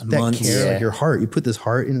months, you put, that care, like your heart, you put this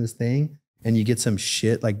heart into this thing, and you get some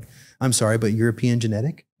shit, like, I'm sorry, but European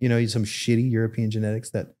genetic, you know, some shitty European genetics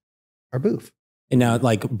that are boof. And now,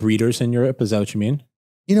 like, breeders in Europe, is that what you mean?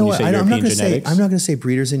 You know what? I'm not going to say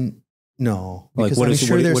breeders in. No, like what do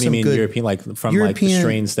you mean European? Like from like the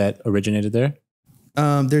strains that originated there?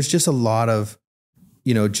 There's just a lot of,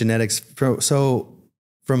 you know, genetics. So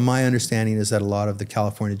from my understanding is that a lot of the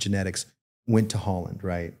California genetics went to Holland,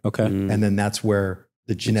 right? Okay, and then that's where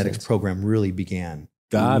the genetics program really began.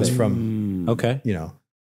 Got it. From you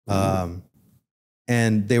know,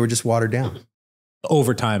 and they were just watered down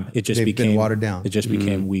over time. They've been watered down. It just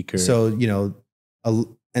became weaker. So you know,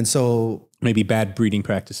 and so. Maybe bad breeding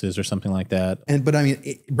practices or something like that. But I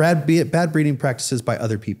mean, bad breeding practices by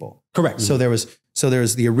other people. Correct. So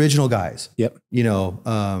there's the original guys. Yep. You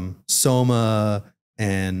know, Soma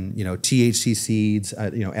and, you know, THC seeds,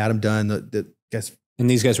 you know, Adam Dunn, the guys. And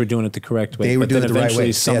these guys were doing it the correct way. They were doing it the right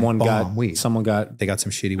way. Someone got they got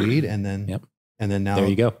some shitty weed, and then, and then now there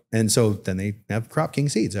you go. And so then they have Crop King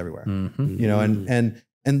seeds everywhere, you know, and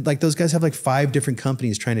like those guys have like 5 different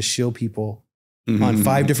companies trying to shill people on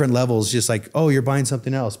 5 different levels, just like, oh, you're buying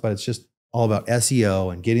something else, but it's just all about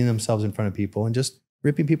SEO and getting themselves in front of people and just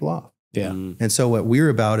ripping people off. Yeah. And so what we're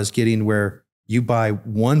about is getting where you buy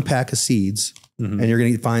 1 pack of seeds and you're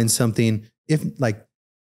going to find something. If like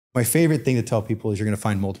my favorite thing to tell people is you're going to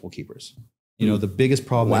find multiple keepers. You know, the biggest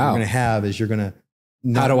problem that you're going to have is you're going to.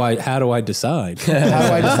 How do I decide? How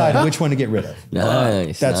do I decide which one to get rid of?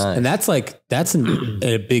 Nice. And that's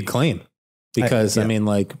a big claim, because I mean,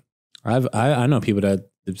 like, I know people that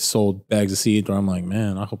have sold bags of seeds where I'm like,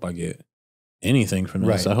 man, I hope I get anything from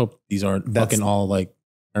this. Right. I hope these aren't fucking all like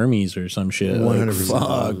Hermes or some shit. 100%. Like,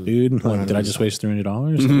 fuck, dude. Like, did I just waste $300?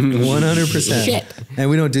 100%. Shit. And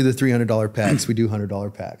we don't do the $300 packs. We do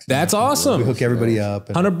 $100 packs. That's awesome. We hook everybody up.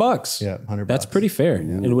 $100. Yeah, $100. That's pretty fair.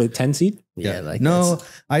 And with 10 seed? Yeah, like no,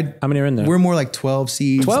 how many are in there? We're more like 12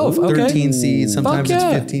 seeds, 12, 13 seeds. Sometimes it's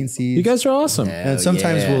 15 seeds. You guys are awesome. And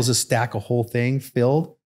sometimes we'll just stack a whole thing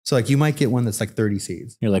filled. So like you might get one that's like 30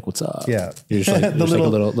 seeds. You're like, what's up? Yeah. You're just like, a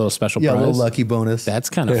little special prize. Yeah, a little lucky bonus. That's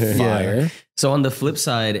kind of fire. So on the flip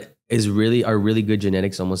side, are really good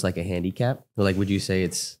genetics almost like a handicap? Or like, would you say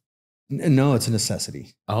it's? No, it's a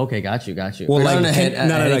necessity. Oh, okay, got you. Well, like,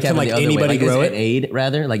 can like anybody grow it? Aid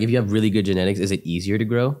rather, like if you have really good genetics, is it easier to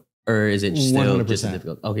grow, or is it still 100%. Just as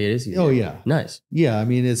difficult? Okay, it is easier. Oh yeah, nice. Yeah, I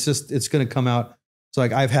mean, it's going to come out. So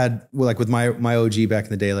like I've had, like with my OG back in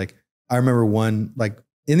the day, like I remember one, like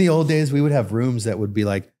in the old days, we would have rooms that would be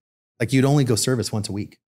like you'd only go service once a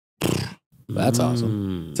week. That's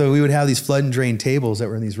awesome. So we would have these flood and drain tables that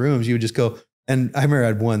were in these rooms. You would just go, and I remember I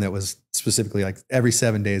had one that was specifically like every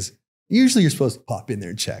 7 days. Usually you're supposed to pop in there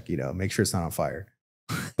and check, you know, make sure it's not on fire.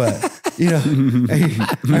 But, you know,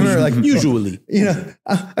 I remember like, usually, you know,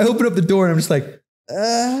 I open up the door and I'm just like,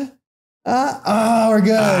 we're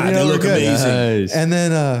good. They look amazing. Nice. And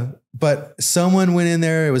then, but someone went in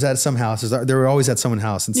there. It was at some house. They were always at someone's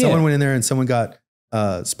house, and someone went in there, and someone got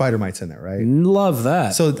spider mites in there, right? Love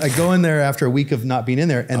that. So I go in there after a week of not being in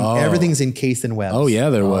there, and everything's encased in webs. Oh yeah,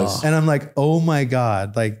 there was. And I'm like, oh my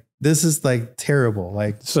God, like this is like terrible.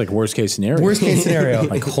 Like It's like worst case scenario. worst case scenario.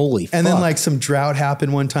 Like holy fuck. And then like some drought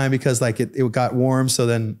happened one time because like it got warm. So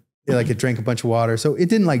then it drank a bunch of water. So it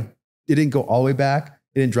didn't go all the way back.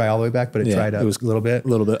 It didn't dry all the way back, but it dried up. It was a little bit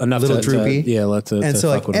enough, little droopy. And so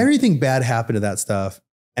like everything bad happened to that stuff.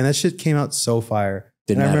 And that shit came out so fire.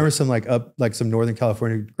 I remember some some Northern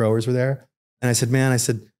California growers were there. And I said, man, I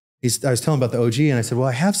was telling about the OG, and I said, well,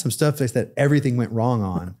 I have some stuff that everything went wrong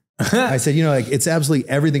on. I said, like it's absolutely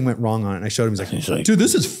everything went wrong on it. And I showed him. He's like, dude,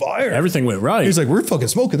 this is fire. Everything went right. He's like, we're fucking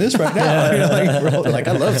smoking this right now. Like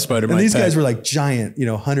I love Spider-Man. And these guys were like giant,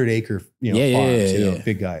 100-acre, farms,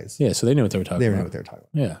 big guys. Yeah, so they knew what they were talking about. They knew what they were talking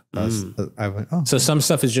about. Yeah. I went, oh. So some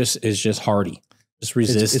stuff is just hardy. Just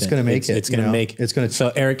resistant. It's going to make it. It's going to make it's going to.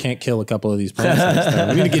 So Eric can't kill a couple of these plants next time.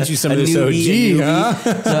 We're going to get you some of this OG, huh?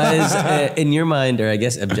 So in your mind, or I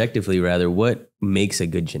guess objectively rather, what makes a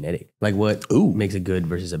good genetic? Like what makes a good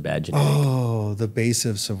versus a bad genetic? Oh, the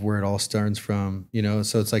basis of where it all starts from,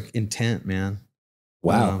 so it's like intent, man.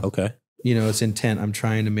 Wow. Okay. It's intent. I'm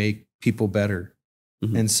trying to make people better.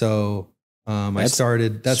 Mm-hmm. And so I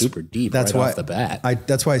started. That's super deep. That's right why off the bat.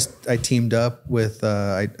 That's why I teamed up with.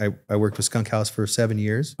 I worked with Skunk House for 7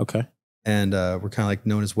 years. Okay. And we're kind of like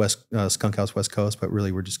known as Skunk House West Coast, but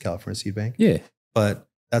really we're just California Seed Bank. Yeah. But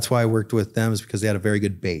that's why I worked with them, is because they had a very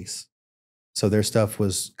good base. So their stuff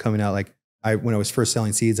was coming out like when I was first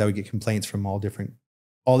selling seeds, I would get complaints from all the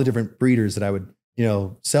different breeders that I would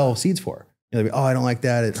sell seeds for. They'd be, oh, I don't like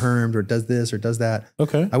that. It hermed or does this or does that.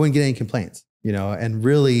 Okay. I wouldn't get any complaints. And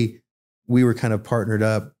really. We were kind of partnered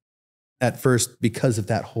up at first because of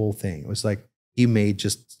that whole thing. It was like he made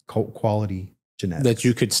just quality genetics that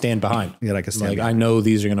you could stand behind. Yeah, like I know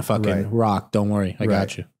these are going to fucking rock. Don't worry, I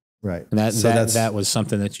got you. Right. And that was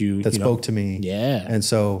something that spoke to me. Yeah. And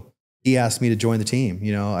so he asked me to join the team.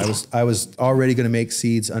 I was already going to make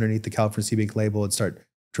seeds underneath the California Seed Bank label and start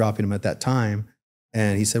dropping them at that time.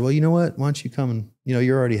 And he said, well, you know what? Why don't you come and,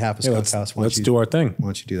 you're already half a Skunk House. Let's do our thing. Why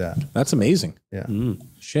don't you do that? That's amazing. Yeah.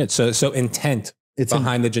 Shit. So intent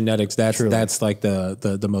behind the genetics. That's like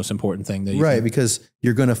the most important thing that you right. think. Because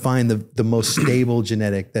you're going to find the most stable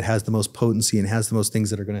genetic that has the most potency and has the most things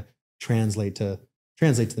that are going to translate to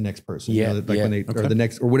the next person. Yeah. When they, or the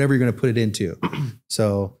next, or whatever you're going to put it into.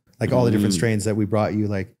 So like all the different strains that we brought you,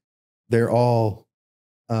 like they're all,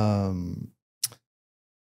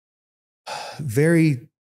 very,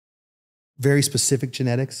 very specific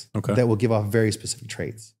genetics that will give off very specific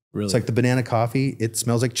traits. Really? It's like the banana coffee. It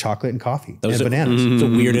smells like chocolate and coffee and Those bananas. It's the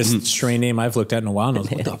weirdest strain name I've looked at in a while. And I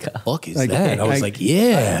was like, what the fuck is that? I was like,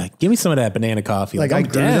 give me some of that banana coffee. Like I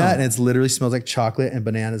grew that and it literally smells like chocolate and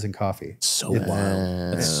bananas and coffee. So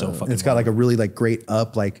wild. That's so fucking It's got like a really like great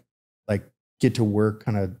up, like get to work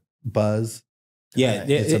kind of buzz. Yeah,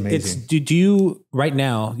 it's amazing. Do you right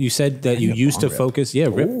now? You said that you used to focus. Yeah,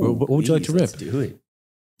 rip. What would you like to rip? Let's do it.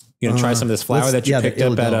 You gonna try some of this flour that you picked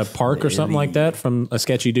up at a park or something like that from a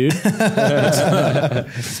sketcy dude?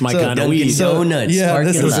 It's my kind of weed. Donuts. Yeah,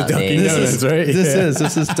 this is Dunkin' Donuts, right?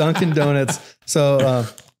 This is Dunkin' Donuts. So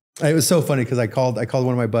it was so funny because I called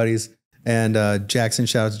one of my buddies and Jackson.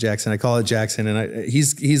 Shout out to Jackson. I call it Jackson, and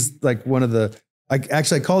he's like one of the. I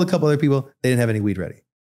called a couple other people. They didn't have any weed ready.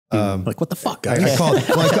 Like what the fuck, guys? I called.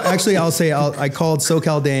 I called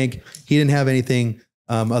SoCal Dank. He didn't have anything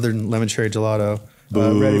other than lemon cherry gelato.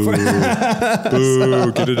 Ready for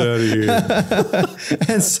Boo, get it out of here.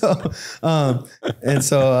 and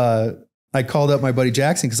so I called up my buddy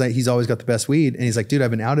Jackson because he's always got the best weed, and he's like, dude,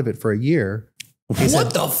 I've been out of it for a year.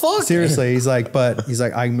 What the fuck? Seriously, he's like,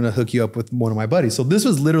 I'm gonna hook you up with one of my buddies. So this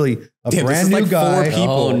was literally a brand new guy. 4 people.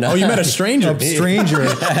 Oh, nice. You met a stranger. A stranger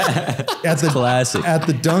at the classic at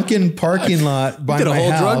the Dunkin' parking lot by Did a my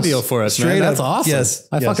whole house. drug deal for us, man. That's awesome. Yes,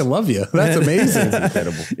 I fucking love you. That's amazing. That's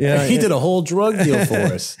incredible. Yeah, he did a whole drug deal for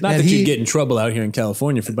us. Not that you'd get in trouble out here in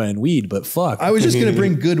California for buying weed, but fuck. I was just gonna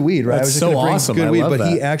bring good weed, right? That's I was just so gonna bring awesome. good I weed, love but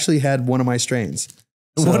he that. actually had one of my strains.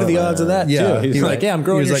 What are the odds of that? Yeah, too? He's like, I'm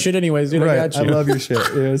growing your shit anyways, dude. Right, I got you. I love your shit.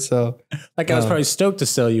 Yeah, so that guy was probably stoked to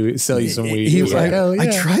sell you some weed. He was like, hell yeah.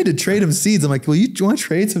 I tried to trade him seeds. I'm like, well, you want to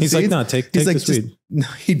trade some He's seeds? like, no, take He's like, this weed. No,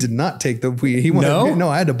 he did not take the weed. He wanted, no,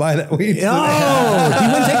 I had to buy that weed. Oh, he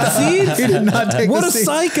wouldn't take the seeds? He did not take what the a seeds.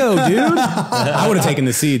 psycho, dude. I would have taken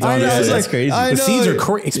the seeds. I know, Honestly. it's That's crazy. I The know. seeds are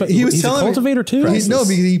crazy. He was He's a telling me- cultivator too? No, because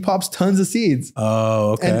he pops tons of seeds.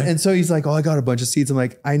 Oh, okay. And so he's like, oh, I got a bunch of seeds. I'm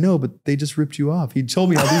like, I know, but they just ripped you off. He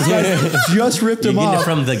told me how these guys just ripped You're him getting it off.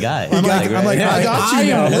 from the guy. I'm like, I got you I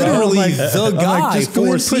now. am bro. literally I'm the I'm guy just go for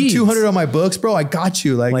ahead and put seeds. 200 on my books, bro. I got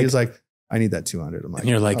you. Like he's Like- like, I need that 200. I'm like, and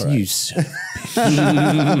you're like, all right. you fucking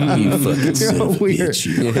son You're of a weird. bitch.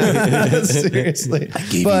 You. Seriously. I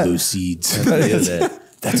gave But- you those seeds. Is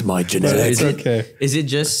That's my genetics. okay. it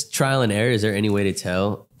just trial and error? Is there any way to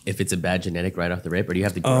tell if it's a bad genetic right off the rip, or do you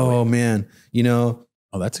have to grow Oh it? man, you know,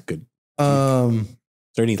 Oh, that's a good. um, Is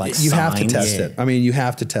there any like you have to signs? test it. I mean, you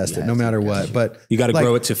have to test it no matter what. But You got to like,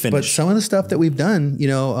 grow it to But finish. some of the stuff that we've done, you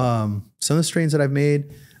know, some of the strains that I've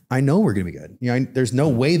made, I know we're going to be good. You know, there's no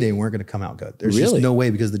way they weren't going to come out good. There's just Really? no way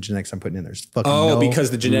because of the genetics I'm putting in. There's fucking Oh, no,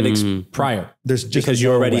 because the genetics prior. there's just Because you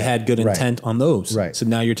no already way. had good Right. intent on those. Right. So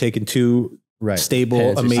now you're taking two Right. stable,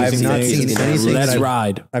 Parents are amazing I've not things. seen anything Let's that I've-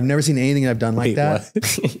 ride. I've never seen anything I've done like Wait, that.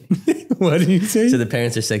 What? What did you say? So the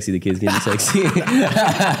parents are sexy, the kids getting sexy.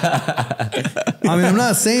 I mean, I'm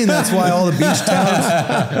not saying that's why all the beach towns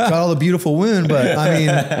got all the beautiful women, but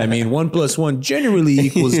I mean, 1 + 1 generally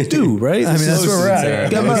equals 2, right? I mean, that's where we're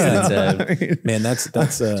at. Come Most on. of the time. Man, that's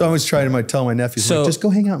so I was trying to tell my nephews, So- like, just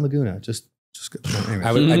go hang out in Laguna. Just go.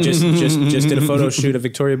 Anyway. I just did a photo shoot at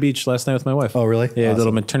Victoria Beach last night with my wife. Oh, really? Yeah, a Awesome.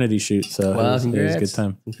 little maternity shoot. So Wow, it was a congrats. good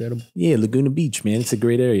time. Incredible. Yeah, Laguna Beach, man. It's a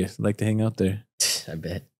great area. I'd like to hang out there. I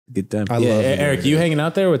bet. Good time. I yeah, love Laguna Eric, you hanging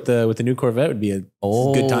out there with the new Corvette would be a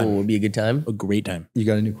good time. Would be a good time. A great time. You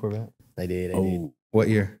got a new Corvette? I did. Oh, What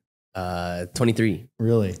year? 23.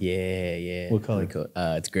 Really? Yeah. What color?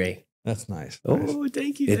 It's gray. That's nice. Oh,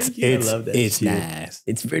 thank you. it's thank you. it's I love that. it's shit. nice.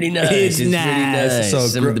 It's pretty nice. It's pretty nice. So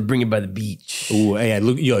Something to bring it by the beach. Ooh, yeah,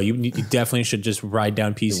 look, you definitely should just ride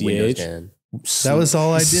down The windows PCH. down. That was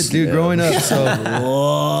all I did, dude, growing up. So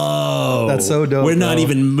Whoa, That's so dope, We're not bro.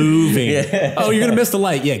 even moving. Oh, you're gonna miss the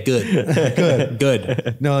light. Yeah, good,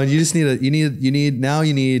 good. no, you just need you need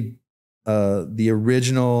the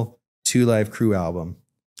original Two Live Crew album.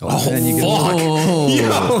 Oh, And you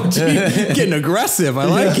can- fuck. Yo, dude, getting aggressive. I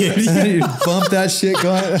like it. You bump that shit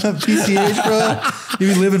going PCH, bro.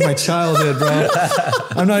 You be living my childhood, bro.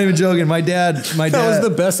 I'm not even joking. My dad. That was the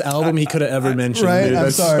best album he could have ever mentioned. right? Dude. I'm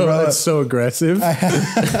That's sorry, so, bro. That's so aggressive.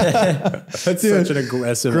 That's Dude, such an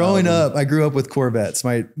aggressive. Growing album. up, I grew up with Corvettes.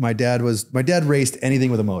 My dad raced anything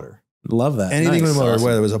with a motor. Love that. Anything with a motor, Awesome.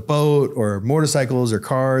 whether it was a boat or motorcycles or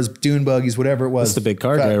cars, dune buggies, whatever it was. That's the big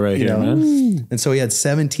car guy right You here, know? man. And so he had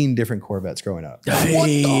 17 different Corvettes growing up. Damn.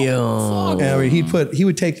 And I mean, he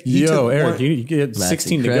would take. He Yo, took Eric, one- you get That's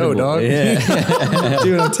 16 incredible. to go, dog. Yeah.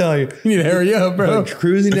 dude, I'm telling you, You need to hurry up, bro.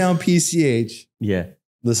 cruising down PCH, Yeah.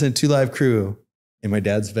 listening to Live Crew in my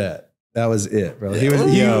dad's vet. That was it, bro. He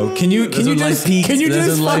was. Yo, can you when life just peaks. can you That's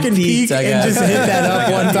just when life fucking peaks. peek I and got- just hit that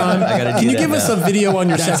up one time? I gotta do Can you that give us now. a video on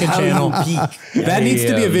your second how channel? you peak. That needs to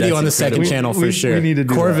be a Damn, video that's on the second incredible. channel for We sure. need to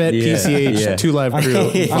do Corvette, that. Yeah, PCH, yeah. 2 Live Crew. I'm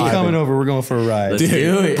vibing. coming over. We're going for a ride. Let's Dude,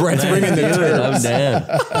 do it. Brett's Let's bringing the do it. I'm turds. down.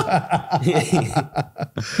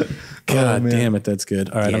 God man. damn it, that's good.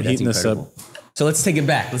 All right, Yeah, I'm that's heating this up. incredible. So let's take it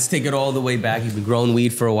back. Let's take it all the way back. You've been growing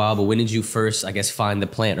weed for a while, but when did you first, I guess, find the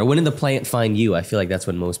plant? Or when did the plant find you? I feel like that's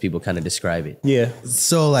when most people kind of describe it. Yeah.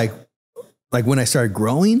 So like when I started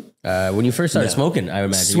growing, When you first started smoking, I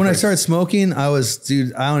imagine. so when I started smoking, I was,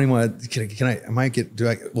 dude, I don't even want to, can I, I might get,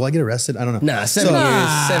 will I get arrested? I don't know. Nah, 7 So-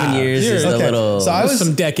 years. 7 years is Okay. a little So I was-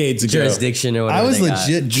 some decades ago. jurisdiction or whatever. I was they got.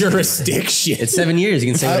 legit. Jurisdiction. It's 7 years.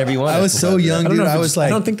 You can say whatever you want. I was so young, I don't dude. know. If I it's- was like, I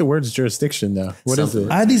don't think the word's jurisdiction though. What is Something.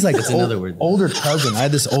 it? I had these like another word. older cousin. I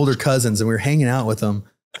had this older cousins and we were hanging out with them.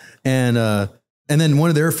 And then one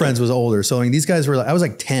of their friends was older. So I mean, these guys were like, I was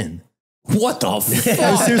like 10. What the fuck?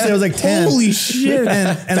 Seriously, I was like 10. Holy shit.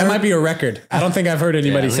 And That might be a record. I don't think I've heard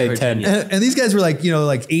anybody I've say heard 10. 10 And these guys were like,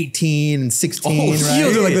 18 and 16, right? You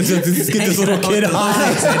were like, let's get this little kid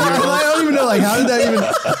high. I don't even know, like, how did that even?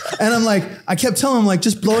 And I'm like, I kept telling him, like,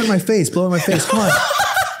 just blow it in my face, blow it in my face, come on.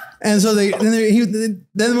 And so then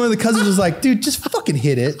one of the cousins was like, dude, just fucking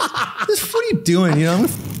hit it. Just, what are you doing? You know?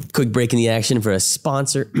 Quick break in the action for a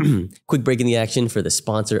sponsor. Quick break in the action for the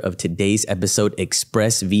sponsor of today's episode,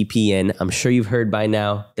 ExpressVPN. I'm sure you've heard by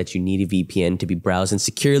now that you need a VPN to be browsing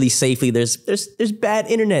securely, safely. There's bad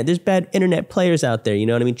internet. There's bad internet players out there. You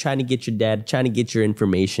know what I mean? Trying to get your data, trying to get your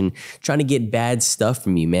information, trying to get bad stuff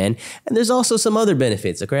from you, man. And there's also some other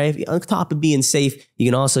benefits. Okay, if, on top of being safe, you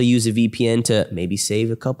can also use a VPN to maybe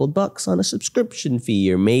save a couple bucks on a subscription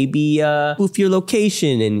fee, or maybe spoof your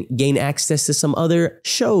location and gain access to some other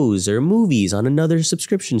shows shows or movies on another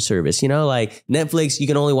subscription service. You know, like Netflix, you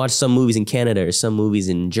can only watch some movies in Canada or some movies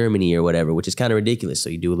in Germany or whatever, which is kind of ridiculous. So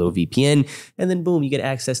you do a little VPN and then boom, you get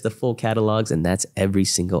access to full catalogs, and that's every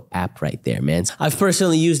single app right there, man. I've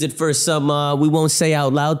personally used it for some, we won't say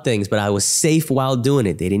out loud things, but I was safe while doing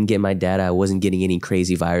it. They didn't get my data. I wasn't getting any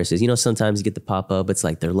crazy viruses. You know, sometimes you get the pop-up. It's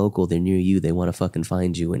like they're local, they're near you, they want to fucking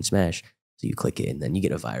find you and smash. So you click it and then you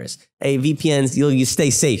get a virus. Hey, VPNs, you stay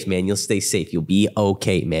safe, man. You'll stay safe. You'll be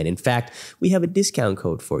okay, man. In fact, we have a discount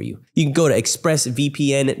code for you. You can go to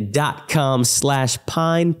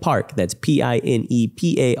expressvpn.com/pinepark. That's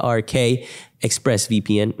PINEPARK,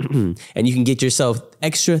 ExpressVPN. And you can get yourself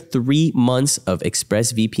extra 3 months of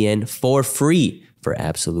ExpressVPN for free, for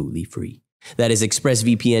absolutely free. That is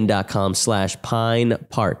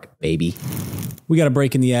expressvpn.com/pinepark, baby. We got a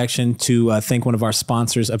break in the action to thank one of our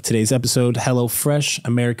sponsors of today's episode, HelloFresh,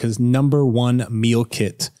 America's #1 meal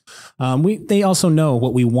kit. They also know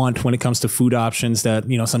what we want when it comes to food options, that,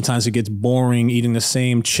 you know, sometimes it gets boring eating the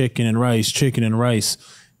same chicken and rice.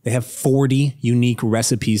 They have 40 unique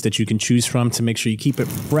recipes that you can choose from to make sure you keep it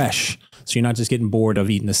fresh, so you're not just getting bored of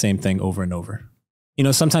eating the same thing over and over. You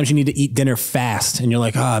know, sometimes you need to eat dinner fast and you're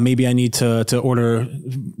like, maybe I need to order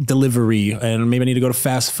delivery, and maybe I need to go to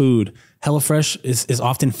fast food. HelloFresh is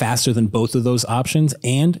often faster than both of those options,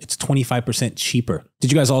 and it's 25% cheaper.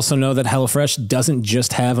 Did you guys also know that HelloFresh doesn't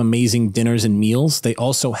just have amazing dinners and meals? They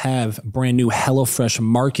also have brand new HelloFresh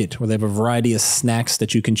Market, where they have a variety of snacks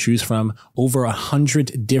that you can choose from, over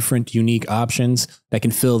 100 different unique options that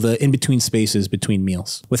can fill the in-between spaces between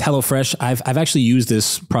meals. With HelloFresh, I've actually used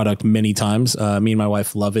this product many times. Me and my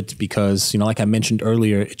wife love it because, you know, like I mentioned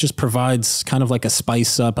earlier, it just provides kind of like a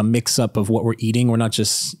spice up, a mix up of what we're eating. We're not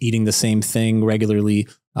just eating the same thing regularly.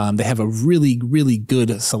 They have a really, really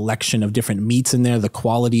good selection of different meats in there. The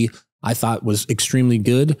quality, I thought, was extremely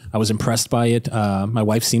good. I was impressed by it. My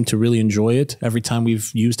wife seemed to really enjoy it. Every time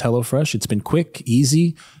we've used HelloFresh, it's been quick,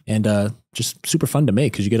 easy, and just super fun to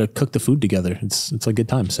make because you get to cook the food together. It's a good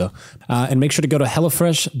time. So, and make sure to go to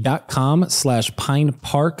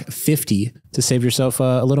HelloFresh.com/pinepark50 to save yourself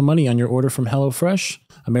a little money on your order from HelloFresh,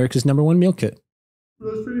 America's #1 meal kit.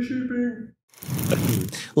 That's free shipping. A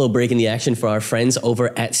little break in the action for our friends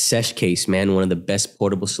over at SESH Case, man. One of the best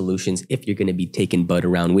portable solutions if you're going to be taking bud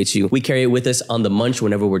around with you. We carry it with us on the munch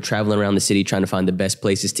whenever we're traveling around the city trying to find the best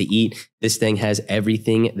places to eat. This thing has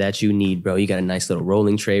everything that you need, bro. You got a nice little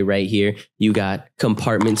rolling tray right here. You got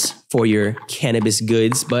compartments for your cannabis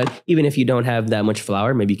goods. But even if you don't have that much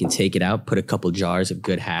flour, maybe you can take it out, put a couple jars of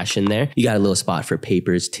good hash in there. You got a little spot for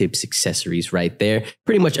papers, tips, accessories right there.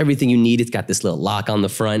 Pretty much everything you need. It's got this little lock on the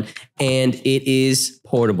front, and it is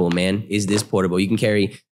portable, man. Is this portable? You can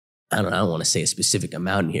carry, I don't want to say a specific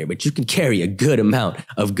amount in here, but you can carry a good amount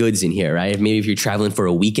of goods in here, right? Maybe if you're traveling for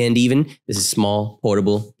a weekend even, this is small,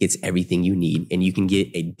 portable, gets everything you need. And you can get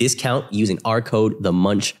a discount using our code,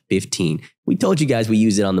 TheMunch15. We told you guys we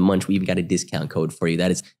use it on The Munch. We even got a discount code for you.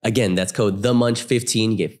 That is, again, that's code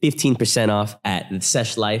TheMunch15. You get 15% off at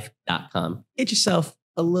SESHlife.com. Get yourself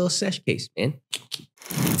a little SESH case, man.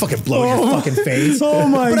 Fucking blow your fucking face. Oh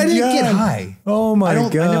my God. But I didn't get high. Oh my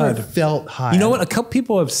God. I never felt high. You know what? A couple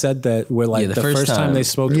people have said that where like the first time they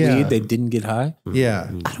smoked weed, they didn't get high.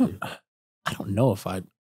 Yeah. I don't know if I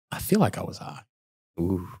feel like I was high.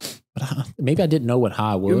 Ooh. But maybe I didn't know what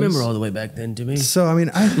high was. You remember all the way back then to me? So, I mean,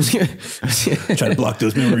 I try to block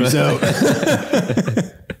those memories out.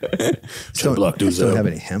 Don't have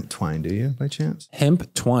any hemp twine, do you, by chance?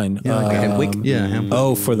 Hemp twine? Yeah, like hemp wick? Yeah, hemp wick.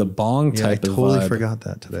 Oh, for the bong Yeah, I type of totally vibe. forgot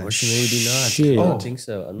that today. Fortunately, we do not. Shit. I don't think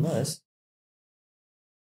so, unless...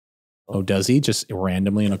 Oh, does he? Just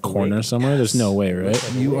randomly in a corner somewhere? There's no way,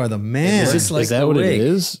 right? You are the man. Is Is that what it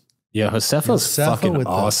is? Yeah, Josefa's Josefa fucking with the-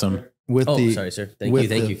 awesome. Sorry, sir.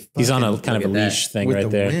 Thank you. He's on a kind of a Look at leash thing With right the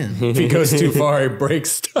there. wind. If he goes too far, he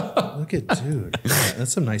breaks stuff. Look at dude. Yeah,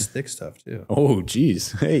 that's some nice thick stuff too. Oh,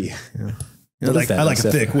 geez. Hey. I like a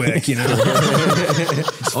thick wick, you know.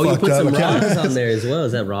 Oh, you put some rosin on there as well.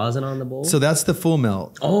 Is that rosin on the bowl? So that's the full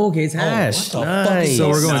melt. Oh, okay, it's hash. Nice. So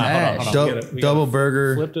we're going hash. double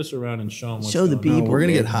burger. Flip this around and show them. Show the people. No, we're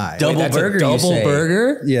gonna man. get high. Double Wait, that's a burger. double you say?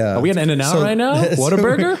 burger? Yeah. Are we at In-N-Out right now? What a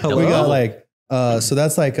burger? We got like so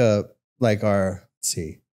that's like our let's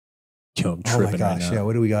see. Yo, I'm Oh my tripping gosh, right now. yeah.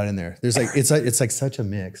 What do we got in there? There's like it's like such a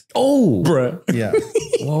mix. Oh, Bruh. Yeah.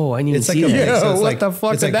 whoa! I need It's to like see a that. mix. So Yo, it's what like- the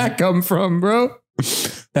fuck it's did like- that come from, bro?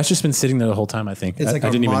 That's just been sitting there the whole time, I think. It's like I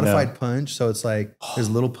a didn't even know. modified punch. So it's like there's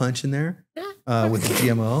a little punch in there with the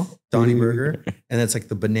GMO Donny burger, and that's like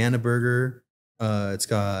the banana burger. We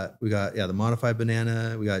got the modified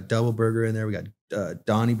banana. We got double burger in there. We got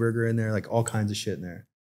Donny burger in there. Like all kinds of shit in there.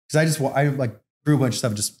 Because I like Grew a bunch of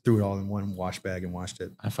stuff, just threw it all in one wash bag and washed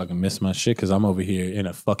it. I fucking missed my shit because I'm over here in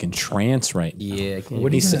a fucking trance right now. Yeah, I can't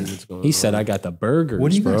What do you see say? what's going He said on. I got the burgers,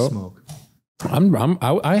 What do you bro. guys smoke?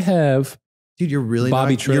 I have. Dude, you're really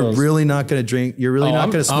Bobby not. You're Trails. really not going to drink. You're really not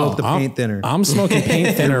going to smoke the paint thinner. I'm smoking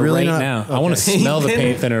paint thinner really right not- now. I want to smell the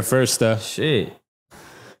paint thinner first, though. Shit.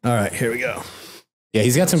 All right, here we go. Yeah,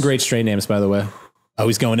 he's got some great strain names, by the way. Oh,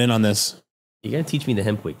 he's going in on this. You gotta teach me the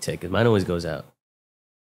hemp wick tick, because mine always goes out.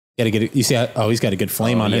 Got to get it. You see? He's got a good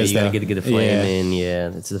flame on yeah, his. you gotta though. get the flame Yeah. in. Yeah,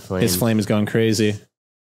 that's the flame. His flame is going crazy.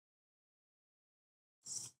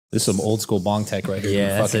 This is some old school bong tech right here.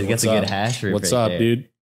 Yeah, that's Fucking, a good hash rip What's right up, there. dude?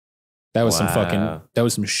 That was Wow. that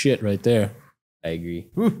was some shit right there. I agree.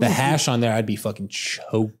 The hash on there, I'd be fucking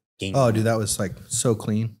choking. Oh, dude, that was like so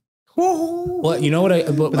clean. Well, you know what? I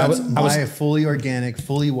That's was my fully organic,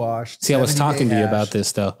 fully washed. see. I was 70-day talking to you hash. about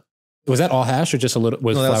this though. Was that all hash or just a little?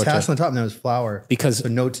 Was No, that was flour hash too? on the top, and that was flour. Because So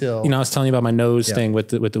no till, you know, I was telling you about my nose Yeah. thing with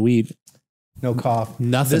the weed. no cough.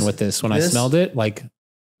 Nothing with this. When I this- smelled it, like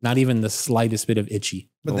not even the slightest bit of itchy.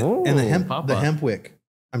 But and the Oh, hemp wick.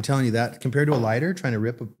 I'm telling you that compared to a lighter, trying to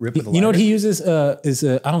rip with a lighter. You know what he uses? Is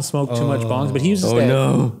I don't smoke too much bongs, but he uses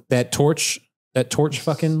that torch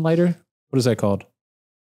fucking lighter. What is that called?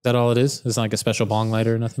 Is that all it is? It's not like a special bong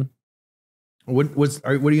lighter or nothing. What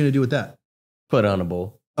are you gonna do with that? Put on a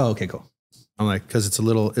bowl. Oh, okay, cool. I'm like, because it's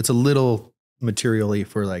a little materially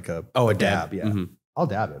for like a dab. Yeah, Mhm. I'll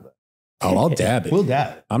dab it. But Oh, I'll dab it. we'll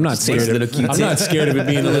dab it. I'm not Just takes scared a of little it. I'm Q-tip. not scared of it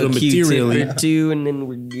being a little Q-tip materially. or two, and then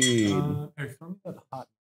we're good.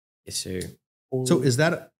 Yes, sir. So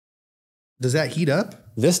does that heat up?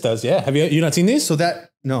 This does, yeah. Have you not seen these? So that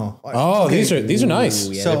no. Oh, Okay. these are nice.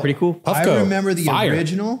 Ooh, yeah, So they're pretty cool. Puffco. I remember the Fire.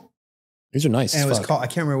 original, These are nice. and it as was fuck. called. I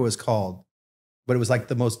can't remember what it was called, but it was like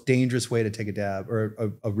the most dangerous way to take a dab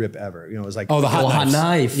or a rip ever. You know, it was like Oh, the hot, hot knives.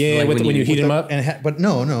 knife. Yeah, Like when you heat them up. and it had, but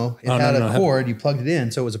no, it Oh, had no, a no. cord. You plugged it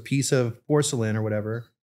in, so it was a piece of porcelain or whatever,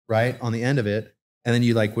 right, on the end of it, and then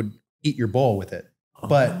you like would eat your bowl with it.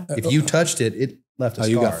 But if you touched it, it left a Oh, scar.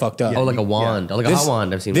 you got fucked up. Oh, like a wand. Like a This- hot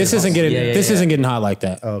wand. I've seen This that. isn't getting Yeah, this yeah. isn't getting hot like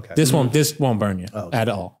that. Oh, okay. This won't burn you Oh, okay. at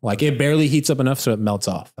all. Like it barely heats up enough so it melts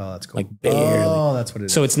off. Oh, that's cool. Like barely. Oh, that's what it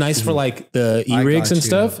is. So it's nice for like the I e-rigs got and you.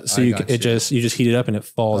 stuff. So I you got it you. just heat it up and it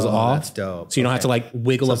falls Oh, off. that's dope. So you don't have to like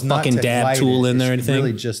wiggle So a it's not fucking to dab light tool it, in there or it's anything.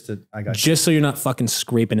 Really, just to I got you. Just so you're not fucking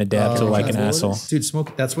scraping a dab to like an asshole. Dude,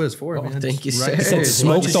 smoke. That's what it's for, man. thank you, Right? sir. He said It's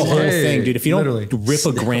smoke what the you whole say. thing, dude. If you don't Literally. rip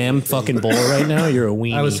a gram fucking bowl right now, you're a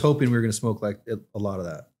weenie. I was hoping we were going to smoke like a lot of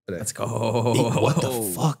that today. Let's go. What the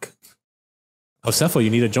fuck? Oh, Cepho, you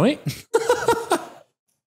need a joint?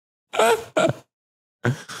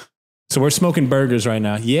 So we're smoking burgers right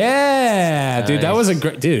now. Yeah, dude, that Nice. was a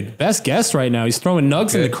great dude. Best guest right now. He's throwing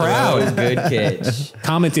nugs in the crowd. Good catch.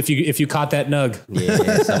 Comment if you caught that nug.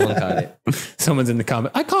 Yeah, someone caught it. Someone's in the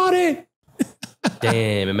comment. I caught it.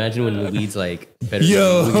 Damn, imagine when the weed's like better.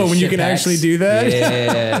 Yo, than your when you shit can packs. actually do that?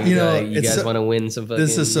 Yeah, You know, you it's guys so- want to win some fucking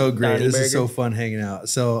This is so great. Donnie This is so burger? fun hanging out.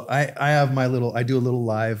 So I have my little. I do a little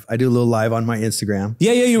live. I do a little live on my Instagram.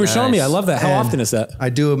 Yeah, you were showing me. I Nice. love that. How And often is that? I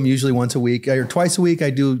do them usually once a week or twice a week. I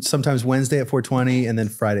do sometimes Wednesday at 4:20 and then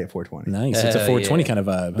Friday at 4:20. Nice. It's a Hell 420 yeah. kind of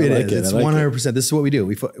vibe. I It like is. it. It's I like it. 100%. This is what we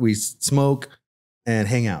do. We smoke and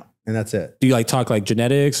hang out, and that's it. Do you like talk like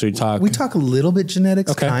genetics or you talk? We talk a little bit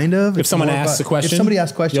genetics, Okay. kind of. If someone more asks a question, if somebody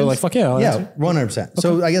asks questions, you're like, fuck yeah, I'll yeah, answer. 100%.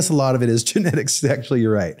 So I guess a lot of it is genetics. Actually,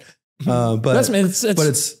 you're right. But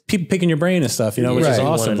it's people picking your brain and stuff, you know, which is Right.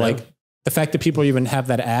 awesome. Wanna know. Like the fact that people even have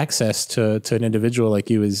that access to an individual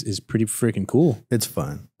like you is pretty freaking cool. it's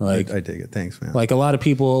fun. Like- I dig it. Thanks, man. Like a lot of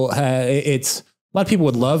people, a lot of people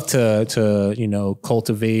would love to you know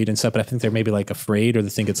cultivate and stuff, but I think they're maybe like afraid or they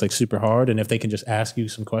think it's like super hard. And if they can just ask you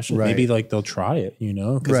some questions, Right. maybe like they'll try it, you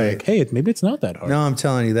know? Because Right. like, hey, maybe it's not that hard. No, I'm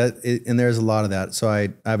telling you that, and there's a lot of that. So I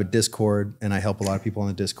have a Discord, and I help a lot of people on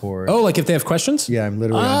the Discord. Oh, like if they have questions? Yeah, I'm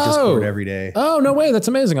literally on Oh. Discord every day. Oh, no way. That's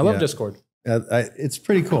amazing. I love Yeah. Discord. It's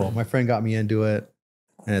pretty cool. My friend got me into it,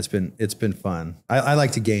 and it's been fun. I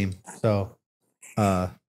like to game, so What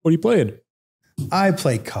are you playing? I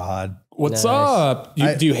play COD. What's Nice. up?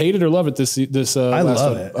 Do you hate it or love it? This I last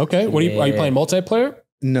love one? it. Okay. What are you Yeah. playing multiplayer?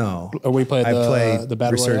 No, Or we play I play the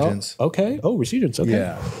Battle Resurgence. Royale? Okay. Oh, Resurgence. Okay.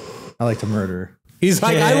 yeah, I like to murder. He's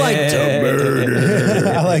like, I like to murder.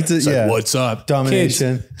 I like to, It's like, yeah. what's up?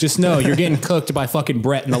 Domination. Kids, just know you're getting cooked by fucking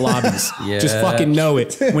Brett in the lobbies. Yeah. Just fucking know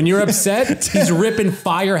it. When you're upset, he's ripping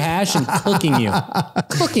fire hash and cooking you.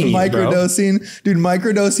 Cooking you, bro. Microdosing, dude.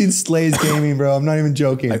 Microdosing slays gaming, bro. I'm not even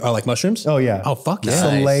joking. Like mushrooms? Oh yeah. Oh, fuck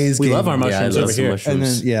yeah. Slays We love gaming. our Yeah, I mushrooms love over some here.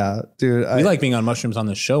 mushrooms. And then yeah, dude. We like being on mushrooms on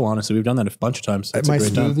this show, honestly. We've done that a bunch of times. It's my a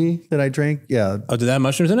great time. smoothie that I drank. Yeah, Oh, did that have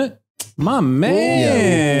mushrooms in it? My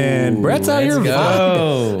man. Brett's out here.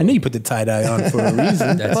 go. I knew you put the tie-dye on for a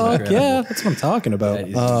reason. That's Fuck incredible. yeah. That's what I'm talking about. That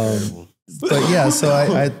is incredible. But yeah, so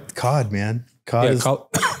I COD, man. COD Yeah, is,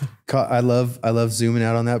 COD, I love zooming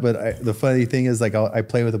out on that. But the funny thing is, like, I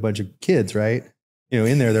play with a bunch of kids, right? You know,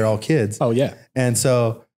 in there, they're all kids. Oh, yeah. And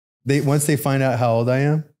so once they find out how old I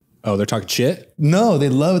am, Oh, they're talking shit? no, they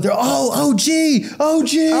love it. They're OG. They all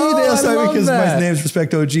I start love because that. my name's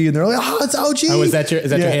Respect OG, and they're like, oh, it's OG. Oh, is that your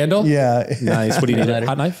handle? Yeah. Nice. What do you need? Lighter. A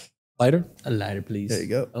hot knife? Lighter? A lighter, please. There you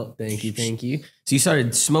go. Oh, thank you. So you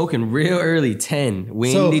started smoking real early, 10.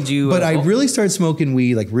 When did you? But I really started smoking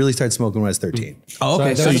weed, like really started smoking when I was 13. Oh,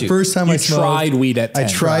 okay. That was the first time I You smoked. tried weed at 10. I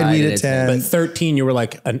tried weed at 10. But 13, you were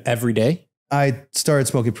like an everyday? I started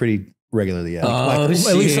smoking pretty regularly, yeah. Oh, At least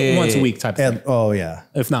once a week type of thing. And- oh, yeah.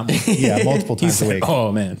 If not more. Yeah, multiple times He's a like, week.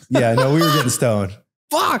 oh, man. Yeah, no, we were getting stoned.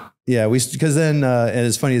 Fuck. Yeah, because then, and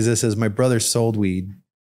as funny as this is, my brother sold weed.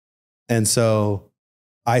 And so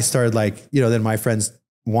I started like, then my friends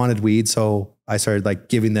wanted weed. So I started like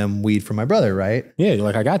giving them weed from my brother, right? Yeah, you're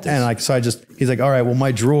like, I got this. And like, so he's like, all right, well,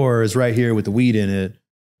 my drawer is right here with the weed in it.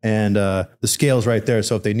 And the scale's right there.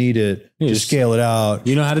 So if they need it, Yeah, just scale it out.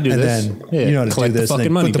 you know how to do And this. then Yeah, you know how to collect do this. the And fucking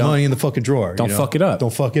then money. put the Don't- money in the fucking drawer. don't fuck it up.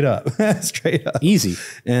 Don't fuck it up. Straight up. Easy.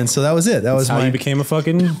 And so that was it. That was That's how you became a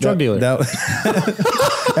fucking drug dealer. At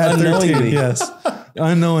 13, Unknowingly. yes.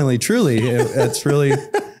 Unknowingly, truly. That's really,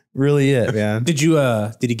 really it, man. Did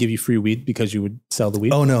he give you free weed because you would sell the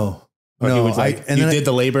weed? Oh, no. Or he No, was like, and you then did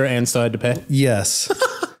the labor and still had to pay? yes.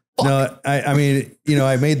 No, I mean,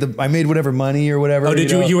 I made whatever money or whatever. Oh,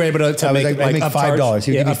 did you? You were able to I was make like, I make upcharge? $5.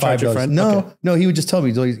 He would give me upcharge your $5. friend? No, Okay. no, he would just tell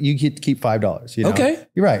me, you get to keep $5. You know? Okay.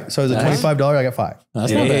 You're right. So it was a $25. I got $5.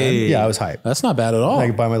 That's not bad. Yeah, I was hyped. That's not bad at all. I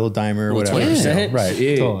could buy my little dimer or whatever. 20%? Right.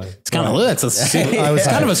 Yeah. Totally. It's kind of lit. I was It's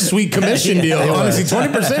kind of a sweet commission deal. Yeah, Honestly,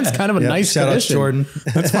 20% is kind of a Yeah, nice shout commission. out Jordan.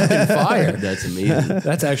 That's fucking fire. That's amazing.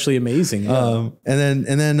 That's actually amazing. Yeah. And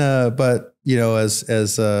then, but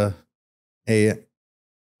as a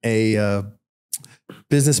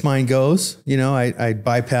business mind goes, I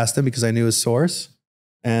bypassed him because I knew his source,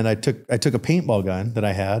 and I took a paintball gun that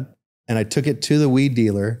I had, and I took it to the weed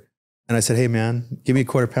dealer, and I said, "Hey man, give me a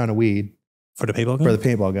quarter pound of weed For the paintball gun? for the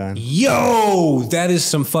paintball gun." Yo, that is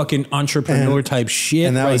some fucking entrepreneur type shit.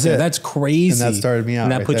 and that right was there. it. That's crazy. And that started me out.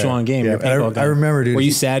 And that right put you there. on game. Yeah, Your paintball gun. I remember, dude. Were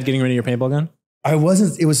you sad getting rid of your paintball gun? I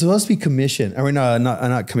wasn't. It was supposed to be commission. I mean,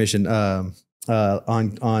 not commission. On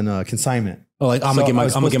consignment. Oh, like I'm So gonna I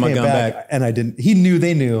was get my supposed to gun pay him back. and I didn't.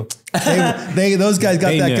 They knew. Those guys got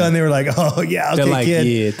They that knew. gun. They were like, "Oh yeah, okay, They're like, kid.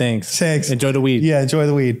 yeah, thanks. Thanks. Enjoy the weed. Yeah, enjoy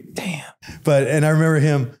the weed." Damn. And I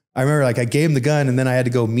remember like I gave him the gun, and then I had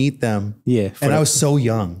to go meet them. Yeah. And I was so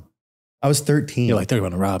young. I was 13. You're like, they're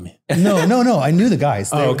gonna rob me. no. I knew the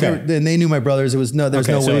guys. Oh, okay. And they knew my brothers. There's no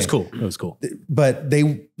So way. it was cool. It was cool. But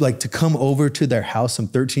they like to come over to their house, some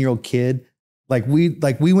 13-year-old kid.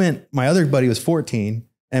 We went, my other buddy was 14,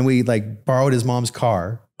 and we like borrowed his mom's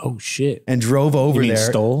car Oh shit. and drove over mean there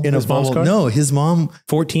stole in his a mom's bubble. car? No, his mom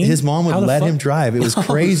 14? His mom would How the let fuck? him drive. It was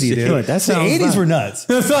crazy, shit. dude. You're like, that the sounds 80s nuts. were nuts.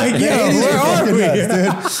 It's like, The yo, 80s where were are fucking we?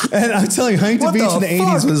 nuts, dude. And I'm telling you, Huntington What Beach the in the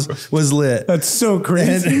fuck? 80s was lit. That's so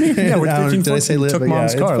crazy. And- yeah, we're I don't- 13, did I 14, say lit? took But yeah,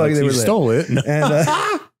 mom's it's car. fucking- Like, they you were lit. stole it.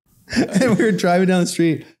 And we were driving down the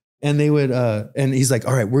street, and they would, and he's like,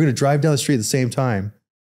 "All right, we're gonna drive down the street at the same time."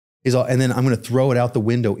 And then I'm gonna throw it out the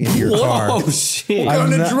window into your car. Oh shit.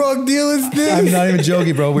 I'm not- drug deal is this? I'm not even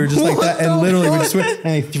joking, bro. We were just like that, and literally we just went and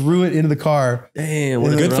I threw it into the car. Damn,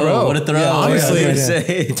 what a Good throw. throw. What a throw. Yeah, honestly, I was yeah. gonna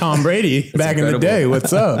say. Tom Brady back in the incredible. day.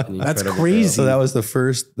 What's up? That's Incredible crazy. So that was the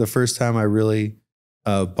first time I really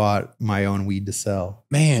bought my own weed to sell.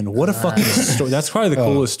 Man, what a fucking story. That's probably the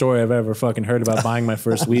coolest story I've ever fucking heard about buying my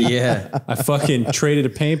first weed. Yeah. I fucking traded a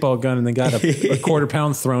paintball gun and then got a quarter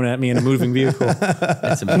pound thrown at me in a moving vehicle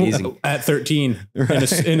That's amazing. at 13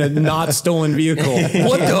 in a not stolen vehicle.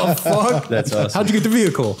 What the fuck? That's awesome. How'd you get the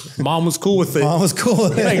vehicle? Mom was cool with it. Mom was cool.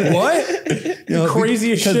 Like, what? You know,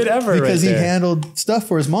 Craziest because- shit ever. Because right he there. handled stuff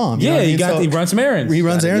for his mom. you know Yeah, what I he mean? got So he runs some errands. he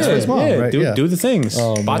runs errands for his mom, right? Do, Yeah. do the things.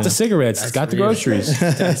 Oh, Bought man. the cigarettes. got the real. groceries.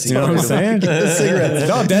 You know what I'm saying? The cigarettes.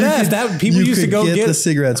 No, dead ass. That people You used to could go get the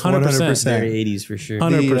cigarettes 100%. Very 80s for sure.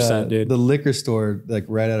 100%, dude. The liquor store, like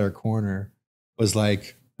right at our corner, was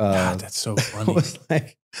like God, that's so funny. was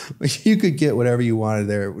like you could get whatever you wanted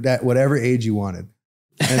there, at whatever age you wanted.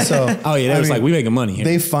 And so, Oh yeah, that was like we making money here.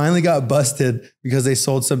 they finally got busted because they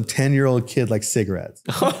sold some 10-year-old kid like cigarettes.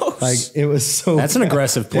 Like it was so. That's an bad.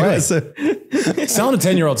 aggressive It play. was so- Selling a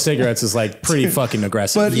 10-year-old cigarettes is like pretty fucking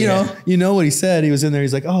aggressive. But you know what he said? He was in there.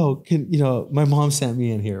 He's like, "Oh, my mom sent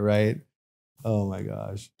me in here, right?" Oh my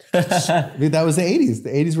gosh. Dude, that was the 80s. The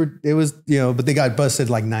 80s were, it was, but they got busted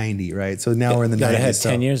like 90, right? So now we're in the 90s. They had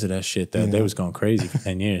 10 years of that shit. They was going crazy for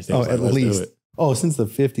 10 years. They was at like, least. Oh, since the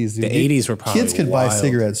 50s. The 80s were probably kids could wild. buy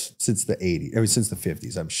cigarettes since the 80s. I mean, since the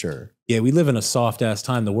 50s, I'm sure. Yeah, we live in a soft ass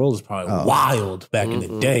time. The world was probably wild back in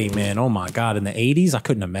the day, man. Oh my God. In the 80s, I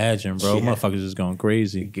couldn't imagine, bro. Yeah. Motherfuckers was going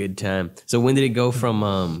crazy. Good time. So when did it go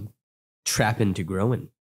from trapping to growing?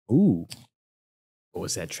 Ooh. What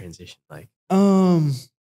was that transition like?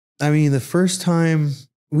 I mean, the first time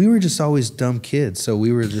we were just always dumb kids. So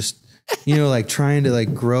we were just, like trying to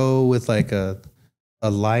like grow with like a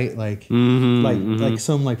light, like, like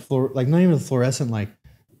some like not even a fluorescent, like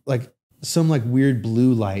some like weird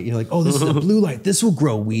blue light. You're like, oh, this is a blue light. This will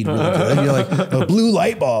grow weed really good. And you're like, a blue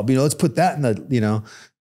light bulb, let's put that in the,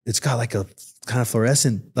 it's got like a kind of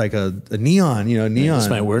fluorescent, like a neon, neon. Yeah, this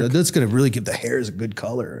might work. That's going to really give the hairs a good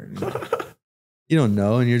color. You don't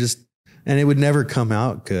know. And you're just, and it would never come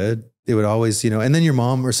out good. It would always, and then your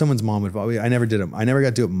mom or someone's mom would always, I never did it. I never got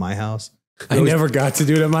to do it in my house. I never got to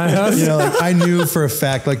do it at my house. Like I knew for a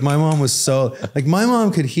fact, like my mom was so, like my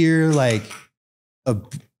mom could hear like a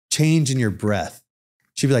change in your breath.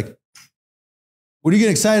 She'd be like, what are you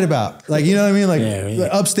getting excited about? Like, you know what I mean?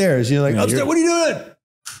 Like upstairs, upstairs, what are you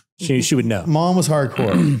doing? She would know. Mom was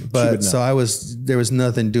hardcore, but so there was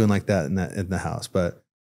nothing doing like that in the house. But,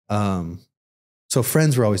 so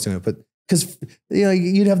friends were always doing it, but because,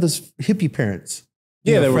 you'd have those hippie parents.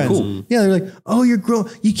 Yeah, they friends. were cool. Yeah, they're like, oh, you're grown.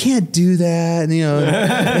 You can't do that. And,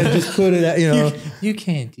 and just put it at, You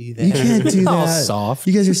can't do that. You can't do All that. soft.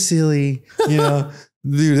 You guys are silly.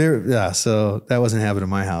 Dude, so that wasn't happening in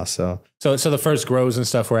my house. So the first grows and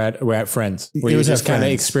stuff were at friends. Where It you was just at kind of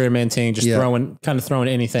friends. experimenting, just throwing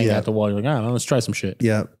anything at the wall. You're like, I don't know, let's try some shit.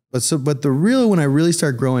 yeah. But when I really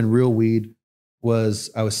started growing real weed was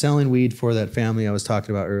I was selling weed for that family I was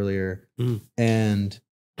talking about earlier. And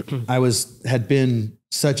I had been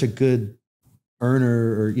such a good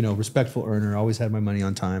earner or, respectful earner, always had my money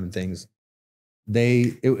on time and things.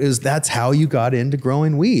 That's how you got into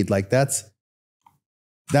growing weed. Like that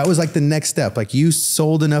was like the next step. Like you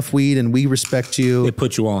sold enough weed and we respect you. They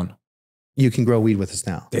put you on. You can grow weed with us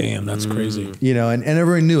now. Damn, that's crazy. And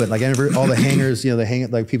everyone knew it. Like all the hangers,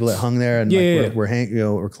 like people that hung there and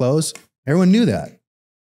were close. Everyone knew that.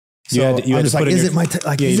 So you had I'm just like, is it my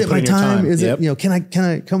time? Is it, can I,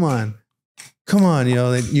 come on.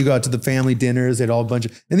 You go out to the family dinners, they had all a bunch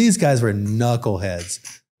of, and these guys were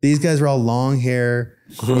knuckleheads. These guys were all long hair,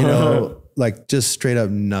 like just straight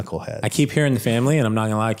up knuckleheads. I keep hearing the family, and I'm not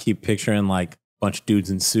gonna lie, I keep picturing like a bunch of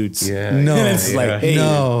dudes in suits. Yeah. No. And it's like, hey,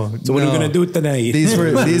 so what are we gonna do today?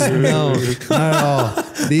 No, not at all.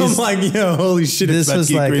 I'm like, holy shit. This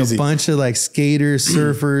was like crazy. A bunch of like skaters,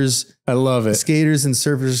 surfers. I love it. Skaters and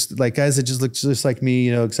surfers, like guys that just look just like me,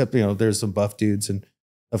 except, there's some buff dudes. And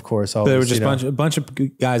of course, there were just a bunch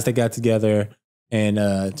of guys that got together and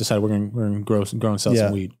decided we're gonna grow and sell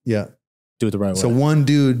some weed. Yeah. Do it the right way. So one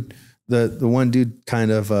dude, the one dude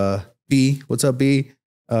kind of, B, what's up, B?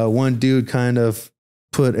 One dude kind of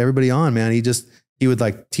put everybody on, man. He would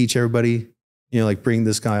like teach everybody, like bring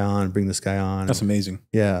this guy on. That's amazing.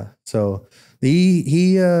 Yeah. So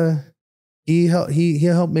he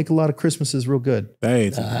helped make a lot of Christmases real good. Hey,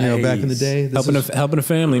 back in the day, helping a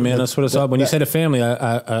family, man. That's what it's all. When you said a family,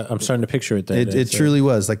 I'm starting to picture it. It truly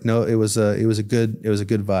was like, no, it was a good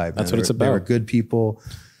vibe. That's what it's about. They were good people.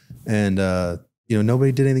 And,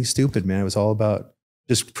 nobody did anything stupid, man. It was all about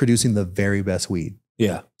just producing the very best weed.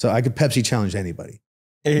 Yeah. So I could Pepsi challenge anybody.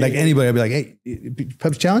 Like anybody, I'd be like, hey,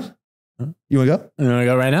 Pepsi challenge? You want to go? You want to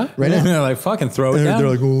go right now? Right now. And they're like, fucking throw it down. They're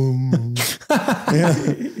like, oh.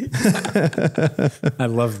 I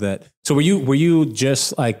love that. So were you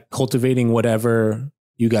just like cultivating whatever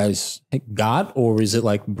you guys got, or is it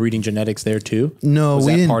like breeding genetics there too? No,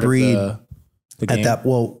 we didn't breed the game? at that.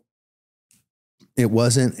 Well, it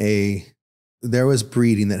wasn't there was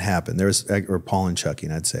breeding that happened. There was, or pollen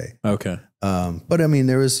chucking, I'd say. Okay. But I mean,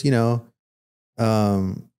 there was, so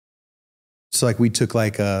like we took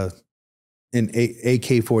like an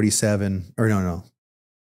AK-47 or no.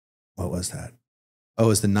 What was that? Oh, it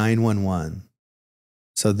was the 911.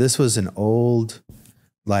 So this was an old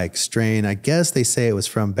like strain. I guess they say it was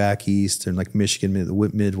from back east and like Michigan,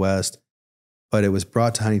 Midwest, but it was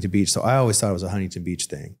brought to Huntington Beach. So I always thought it was a Huntington Beach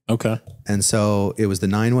thing. Okay. And so it was the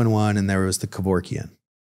 911 and there was the Kevorkian.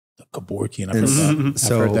 The Kevorkian. I've heard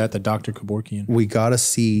that. I've heard that. The Dr. Kevorkian. We got a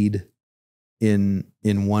seed in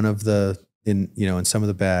one of the, in some of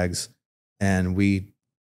the bags, and we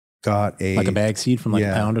got like a bag seed from like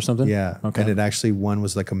a pound or something? Yeah. Okay. And it actually, one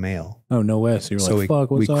was like a male. Oh, no way. So you're like,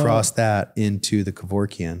 fuck, what's we up? crossed that into the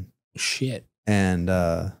Kevorkian. Shit. And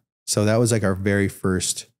So that was like our very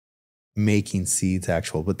first making seeds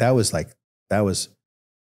actual, but that was like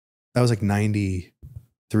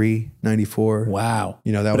 93, 94. Wow.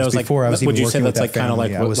 You know, that But was before I was even would you working say with that's that like kind of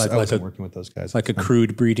family. like I wasn't a, working with those guys. like a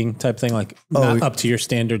crude breeding type thing, like not up to your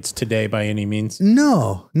standards today by any means?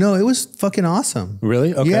 No, it was fucking awesome.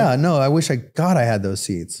 Really? Okay. Yeah, no, I wish God I had those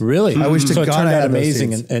seeds. Really? I wish to so it God turned I out had those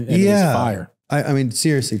amazing seeds. and it was fire. I mean,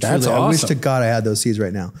 seriously, That's truly, I wish awesome. to God I had those seeds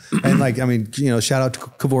right now. And like, I mean, you know, shout out to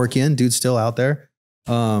Kevorkian, dude's still out there.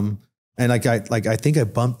 And I think I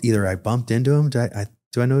bumped into him. Do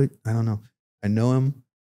I know? I don't know. I know him,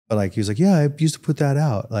 but like, he was like, yeah, I used to put that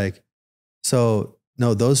out. Like, so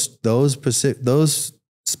no, those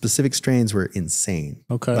specific strains were insane.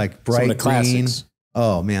 Okay. Like Some of bright the green. classics.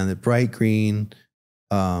 Oh man, the bright green,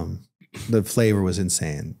 the flavor was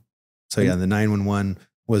insane. So yeah, the 911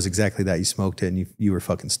 was exactly that. You smoked it and you were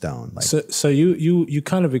fucking stoned. Like, So you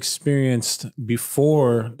kind of experienced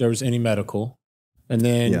before there was any medical, and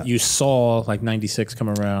then you saw like 96 come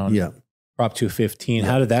around. yeah. Prop 215.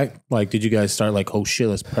 How did that, like, did you guys start like, oh shit,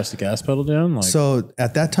 let's press the gas pedal down? Like, So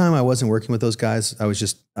at that time, I wasn't working with those guys. I was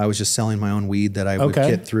just selling my own weed that I would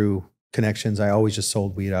get through connections. I always just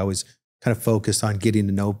sold weed. I was kind of focused on getting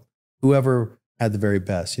to know whoever had the very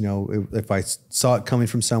best. You know, if I saw it coming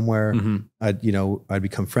from somewhere, I'd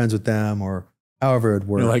become friends with them, or however it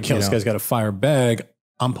worked. you're like, yo, this guy's got a fire bag.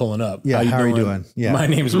 I'm pulling up. Yeah, how are you doing? Yeah, My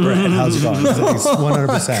name's Brett. how's it going?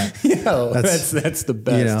 100%. Yo, that's the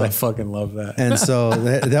best. You know, I fucking love that. And so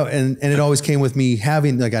and it always came with me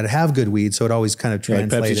having, like, I'd have good weed, so it always kind of Like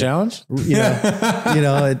translated. Pepsi Challenge?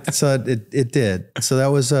 It did. So that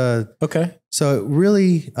was Okay. So it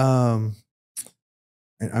really, I'm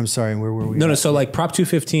sorry, where were we? No. at? So like Prop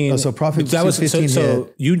 215. Oh, so Prop that was 215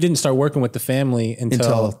 so you didn't start working with the family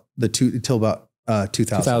until until about 2000.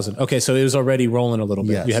 2000. Okay, so it was already rolling a little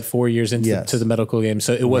bit. Yes. You had 4 years into to the medical game.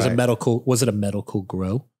 So it was Right. was it a medical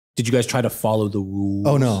grow? Did you guys try to follow the rules?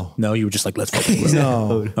 Oh, no. No, you were just like, let's fucking grow.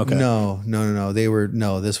 No, Okay.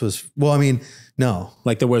 no. This was, well, I mean, no.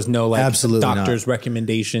 Like there was no like Absolutely not. doctor's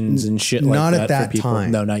recommendations and shit like Not that at that for people.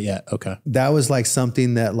 time. No, not yet. Okay. That was like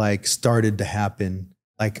something that like started to happen.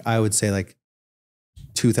 Like I would say like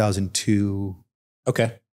 2002.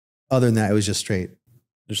 Okay. Other than that, it was just straight.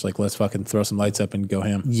 Just like, let's fucking throw some lights up and go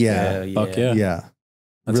ham. Yeah. Fuck yeah. Yeah.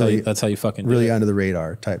 That's Really- that's how you fucking do Really it. under the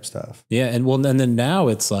radar type stuff. Yeah. And then now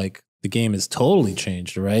it's like the game is totally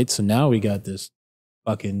changed, right? So now we got this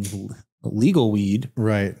fucking legal weed,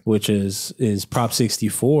 Right. which is Prop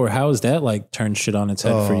 64. How is that like turned shit on its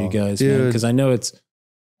head for you Oh, guys? dude. Because I know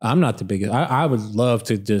I'm not the biggest. I would love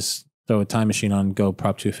to just throw a time machine on and go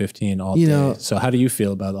Prop 215 all You day. know- So how do you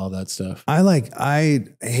feel about all that stuff? I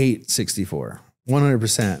hate 64.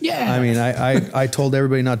 100%. Yeah. I mean, I told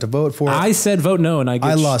everybody not to vote for it. I said vote no, and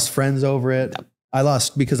I lost friends over it. I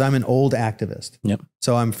lost because I'm an old activist. Yep.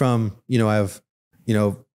 So I'm from, I have,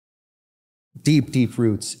 deep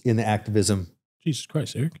roots in the activism. Jesus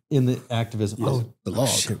Christ, Eric. In the activism. Oh, the log.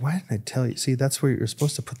 shit. Why didn't I tell you? See, that's where you're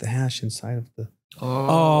supposed to put the hash inside of the.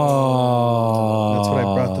 Oh, That's what I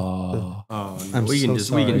brought I'm we can so just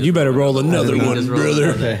sorry. You better roll another We can one, just roll brother.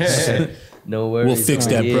 another. No worries. We'll fix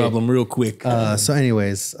that Yeah. problem real quick. So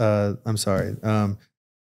anyways, I'm sorry.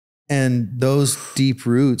 And those deep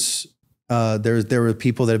roots, there were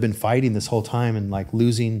people that have been fighting this whole time and like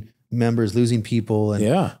losing members, losing people. And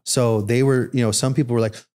Yeah. so they were, some people were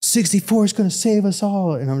like, 64 is going to save us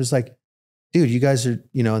all. And I'm just like, dude, you guys are,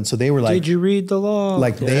 and so they were like, Did you read the law?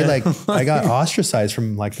 like they I got ostracized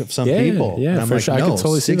from like some Yeah, people. yeah, And I'm for like, sure. I no, can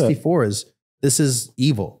totally see that. 64 this is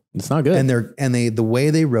evil. It's not good. And the way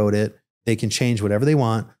they wrote it, they can change whatever they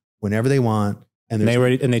want, whenever they want. And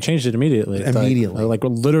they changed it immediately. Immediately. Like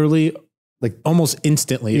literally, like almost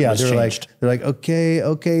instantly. yeah, it was they're changed. like,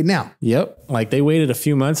 okay, now. Yep. Like they waited a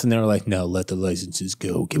few months and they were like, no, let the licenses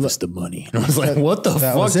go. Give us the money. And I was like, what the that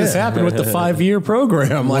fuck was just it. happened with the 5-year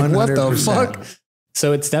program? Like, what the 100%. fuck?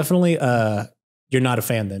 So it's definitely, you're not a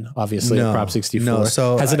fan then, obviously, of No, Prop 64. no,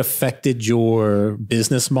 so has it affected your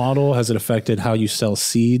business model? Has it affected how you sell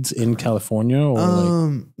seeds in California?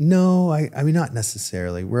 Or no, I mean, not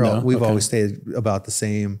necessarily. We've Okay. always stayed about the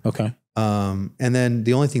same. okay. And then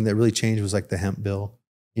the only thing that really changed was like the hemp bill.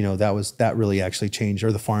 That really actually changed,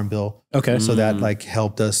 or the farm bill. Okay. So that like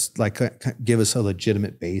helped us like give us a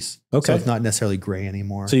legitimate base. Okay. So it's not necessarily gray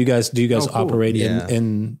anymore. So do you guys cool. operate Yeah.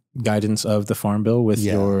 in guidance of the farm bill with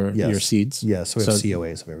Yeah. your Yes. seeds? yeah. So we have So-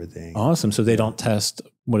 COAs of everything. Awesome. So they don't test,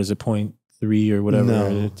 what is it, 0.3 or whatever?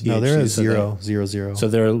 No, THC, they're at so 0.000. So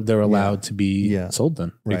they're allowed to be Yeah. sold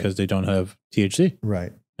then Right. because they don't have THC.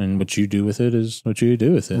 right. And what you do with it is what you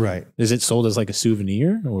do with it. Right. Is it sold as like a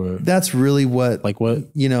souvenir or That's really what, like what?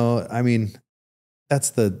 I mean,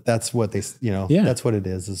 that's what they, you know, Yeah. that's what it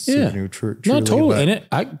is. Is Yeah. souvenir, truly. No, totally. But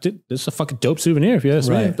And this is a fucking dope souvenir if you ask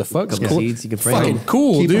me. Right. The fuck? It's Couple cool. seeds, you can frame Fucking them.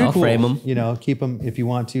 cool, keep dude. them I'll cool. frame 'em. You know, keep them if you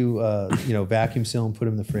want to. You know, vacuum seal them, put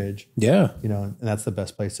them in the fridge. Yeah. You know, and that's the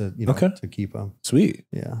best place to Okay. to keep them. Sweet.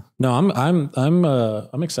 Yeah. No,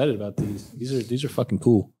 I'm excited about these. These are fucking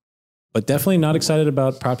cool. But definitely not excited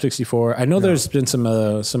about Prop 64. I know there's been some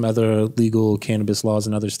other legal cannabis laws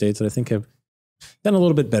in other states that I think have done a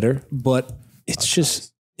little bit better, but it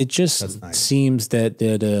just nice. seems that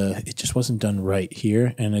it just wasn't done right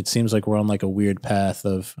here, and it seems like we're on like a weird path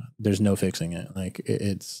of there's no fixing it. Like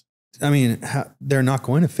it's I mean, they're not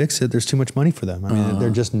going to fix it. There's too much money for them. I mean, they're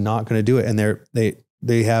just not going to do it, and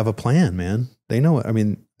they have a plan, man. They know it. I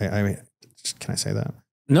mean, can I say that?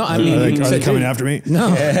 no. I mean, Are they coming after me? No,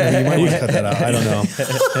 You might want to cut that out. I don't know.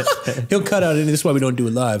 he'll cut out. And this is why we don't do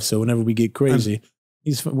it live. So whenever we get crazy,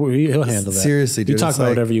 he'll handle that. Seriously, dude. You talk it's about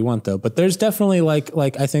like- whatever you want though, but there's definitely like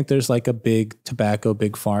I think there's like a big tobacco,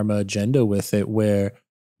 big pharma agenda with it. Where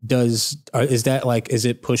is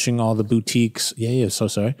it pushing all the boutiques? Yeah. So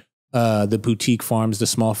sorry. The boutique farms, the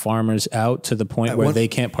small farmers out to the point where they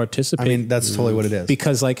can't participate. I mean, that's totally what it is.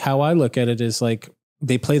 Because like how I look at it is like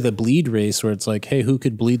they play the bleed race where it's like, hey, who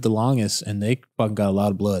could bleed the longest? And they fucking got a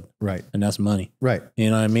lot of blood, Right. and that's money. Right. You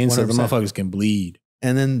know what I mean? So the 100%. motherfuckers can bleed.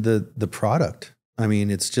 And then the product. I mean,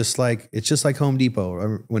 it's just like Home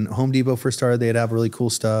Depot. When Home Depot first started, they'd have really cool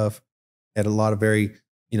stuff. They had a lot of very,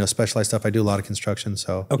 you know, specialized stuff. I do a lot of construction,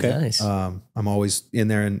 so Okay. Nice. I'm always in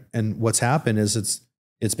there. And what's happened is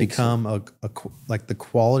it's become like the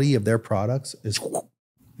quality of their products is,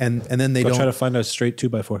 and then they Go don't try to find a straight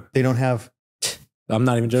 2x4. they don't have I'm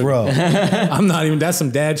not even joking. bro. I'm not even. That's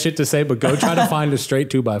some dad shit to say, but go try to find a straight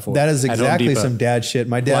 2x4. That is at Home exactly Depot. some dad shit.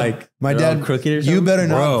 My dad, my they're all dad, crooked or you something? better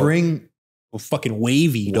not Bro. bring. Well, fucking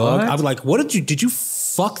wavy, dog. What? I'm like, what did you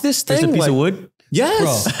fuck this thing? There's a piece Like, of wood.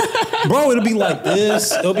 Yes. Bro, it'll be like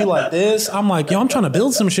this. It'll be like this. I'm like, yo, I'm trying to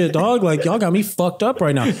build some shit, dog. Like, y'all got me fucked up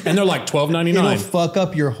right now. And they're like It'll $12.99. fuck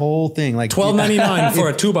up your whole thing. Like $12.99 for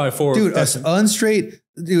a 2x4.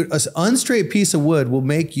 dude, an unstraight piece of wood will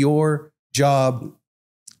make your job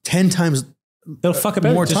 10 times. They'll fuck up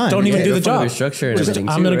more more. Just time. don't even Yeah, do the Fuck their job. structure and Just, everything.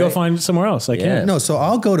 I'm too, gonna go right? find somewhere else. I Yeah. can't. No, so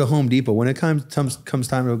I'll go to Home Depot when it comes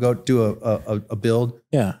time to go do a build.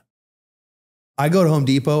 Yeah. I go to Home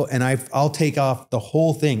Depot and I'll take off the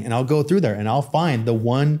whole thing and I'll go through there and I'll find the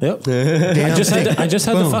one. Yep. Damn I just had thing.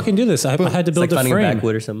 to Boom. fucking do this. I had to It's build like a finding a frame.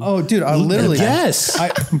 backwood or something. Oh, dude, I literally. Yes.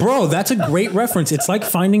 Bro, that's a great reference. It's like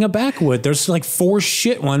finding a backwood. There's like 4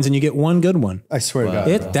 shit ones and you get one good one. I swear to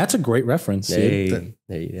God. That's a great reference. dude. Hey,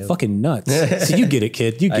 there you go. Fucking nuts. So you get it,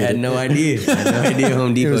 kid. You I get had it. no idea. I had no idea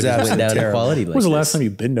Home Depot was just went absolutely down in terrible. quality. When was the like last this. time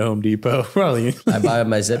you've been to Home Depot? Probably. I buy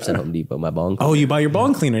my Zips at Home Depot, my bong. Oh, you buy your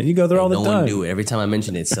bong cleaner. You go there all the no time. one do it. Every time I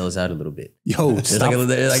mention it, it sells out a little bit. Yo, There's stop,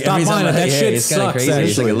 stop stop buying it. That shit it's kind of sucks. crazy. It's like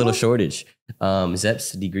actually. a little shortage.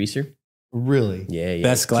 Zeps degreaser. Really? Yeah.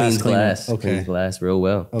 Best glass Cleans cleaner. glass. Okay. Cleans glass real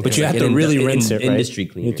well. But you have to really rinse it, right? Industry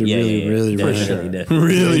cleaner. You have to really definitely.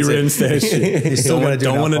 really rinse that shit. You still gotta do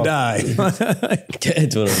Don't an want to alcohol. die.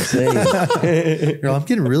 That's what I'm saying. Girl, I'm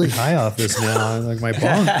getting really high off this now. Like my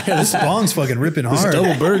bong, this bong's fucking ripping This hard.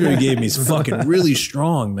 double burger he gave me is fucking really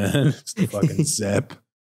strong, man. It's the fucking Zep.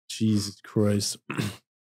 Jesus Christ.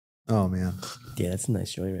 Oh man. Yeah, that's a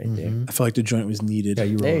nice joint right there. Mhm. I feel like the joint was needed. Yeah,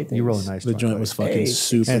 you Hey, roll a thanks. nice. The joint was fucking Hey,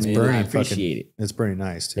 super. And it's man, burning. I appreciate it. It's burning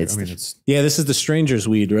nice too. It's I mean, the- it's Yeah, this is the stranger's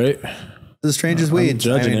weed, right? the strangest I'm weed.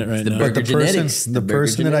 judging I mean, it right the now. But burger the person, genetics, the the burger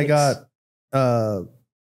person that I genetics. got,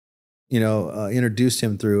 introduced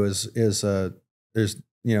him through is there's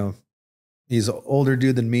he's an older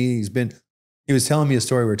dude than me. He was telling me a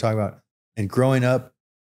story we were talking about, and growing up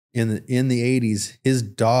in the 80s, his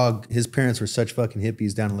parents were such fucking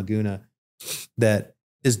hippies down in Laguna that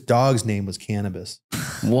his dog's name was Cannabis.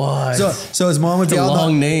 What? So his mom would it's be a out in the-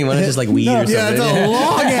 long name. Why not just like weed or something? Yeah, it's a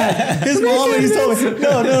long ass. His mom would told me,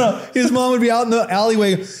 no. His mom would be out in the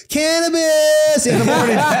alleyway, cannabis in the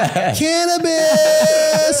morning.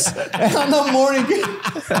 Cannabis out in the morning.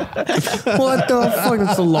 What the fuck?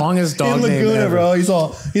 That's the longest dog In name Laguna, ever. bro. He's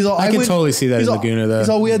all. I can totally see that he's in all- Laguna, though. He's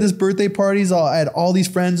all. We had this birthday party. I had all these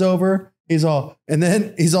friends over. And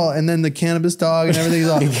then the cannabis dog and everything.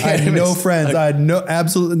 I had no friends. I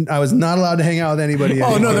was not allowed to hang out with anybody.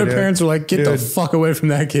 Oh no, anymore, their dude. parents were like, "Get the Dude. fuck away from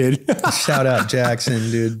that kid." Shout out Jackson,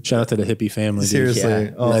 dude. Shout out to the hippie family. Dude. Seriously.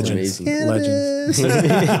 Yeah, Oh, that's Legends. amazing. Legends.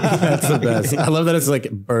 That's the best. I love that it's like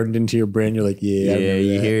burned into your brain. You're like, yeah, I Yeah, remember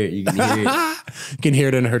you that. hear it. You can hear it. You can hear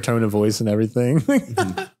it in her tone of voice and everything.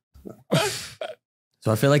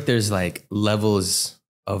 So I feel like there's like levels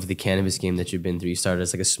of the cannabis game that you've been through. You started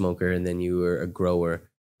as like a smoker and then you were a grower.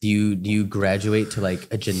 Do you graduate to like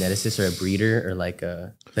a geneticist or a breeder or like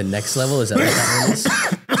the next level? Is that what that one is?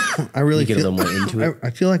 I really get a little more into it. I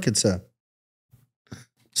feel like it's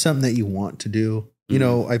something that you want to do. You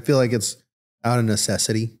know, I feel like it's out of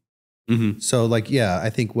necessity. Mm-hmm. So like, yeah, I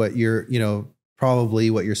think what you're, you know, probably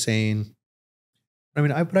what you're saying. I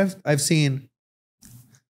mean, I've seen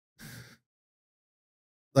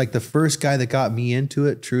like the first guy that got me into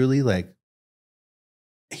it truly, like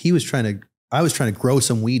I was trying to grow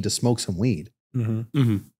some weed to smoke some weed. Mm-hmm.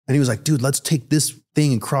 Mm-hmm. And he was like, dude, let's take this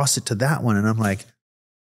thing and cross it to that one. And I'm like,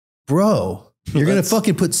 bro, you're going to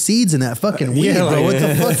fucking put seeds in that fucking weed, bro. like, What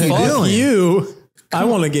the fuck are you fuck doing? you. I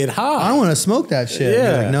want to get high. I want to smoke that shit.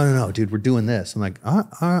 Yeah. Like, no, dude, we're doing this. I'm like, all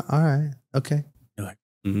right. Okay.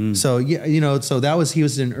 Mm-hmm. So, yeah, you know, so that was, he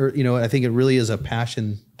was in, you know, I think it really is a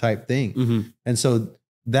passion type thing. Mm-hmm. And so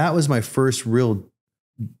that was my first real,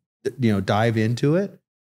 you know, dive into it.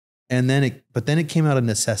 And then it came out of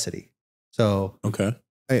necessity. So Okay.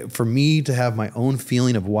 for me to have my own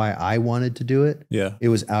feeling of why I wanted to do it, Yeah. it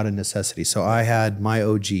was out of necessity. So I had my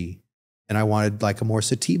OG and I wanted like a more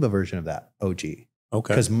sativa version of that OG.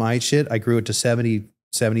 Okay. Because my shit, I grew it to 70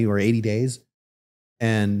 or 80 days.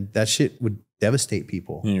 And that shit would devastate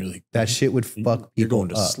people. And you're like, That shit would fuck people you're going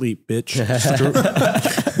to up. sleep, bitch.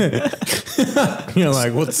 You're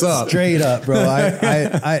like, what's up? Straight up, bro.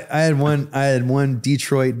 I had one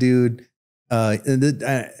Detroit dude,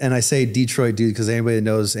 and I say Detroit dude because anybody that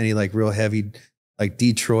knows any like real heavy like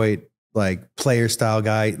Detroit like player style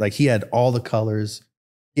guy, like he had all the colors,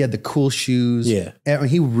 he had the cool shoes. Yeah. And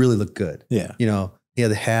he really looked good. Yeah. You know, he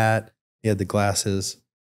had the hat, he had the glasses,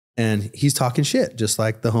 and he's talking shit just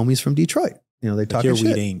like the homies from Detroit. You know, they talking Your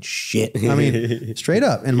shit. weed ain't shit. I mean, straight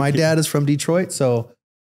up. And my dad is from Detroit, so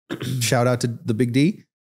shout out to the Big D.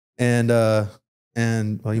 And well,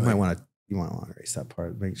 you might want to erase that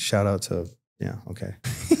part. Make shout out to okay.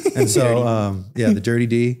 And so the Dirty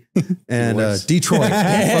D and Detroit,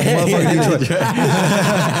 fucking motherfucking Detroit.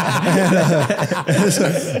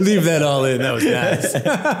 And, Leave that all in. That was nice.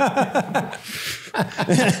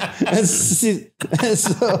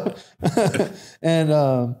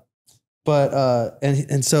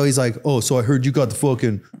 And so he's like, oh, so I heard you got the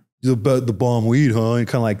fucking the bomb weed, huh? And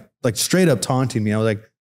kind of like straight up taunting me. I was like,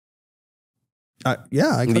 I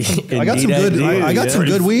got some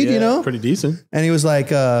good weed, you know? Pretty decent. And he was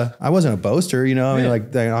like, I wasn't a boaster, you know? I mean,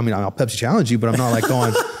 I'll Pepsi challenge you, but I'm not like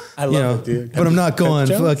going, I love it, dude. but I'm not going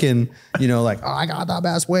fucking, you know, like, oh, I got the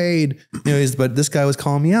best weed. You know, but this guy was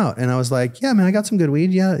calling me out. And I was like, yeah, man, I got some good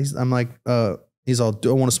weed. Yeah. I'm like, he's all,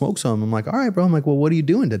 do I want to smoke some? I'm like, all right, bro. I'm like, well, what are you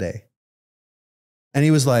doing today? And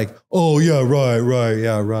he was like, oh, yeah, right.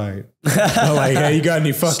 Yeah, right. I'm like, hey, you got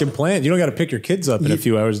any fucking plans? You don't got to pick your kids up in a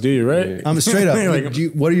few hours, do you? Right? I'm straight up. Like,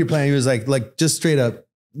 what are your plans? He was like just straight up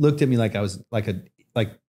looked at me like I was like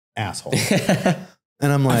asshole.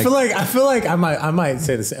 And I'm like, I feel like I might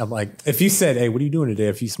say this. I'm like, if you said, hey, what are you doing today?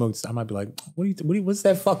 If you smoked, I might be like, what's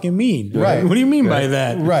that fucking mean? Right. What do you mean by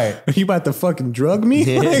that? Right. Are you about to fucking drug me?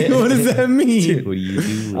 Like, what does that mean? What do you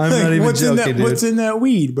do? I'm not even what's joking, in that, dude. What's in that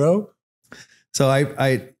weed, bro? So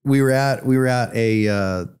we were at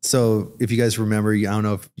a, so if you guys remember, I don't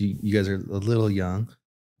know if you guys are a little young.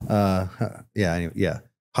 Yeah.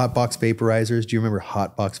 Hot box vaporizers. Do you remember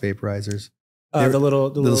hot box vaporizers? The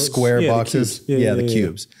little square boxes. The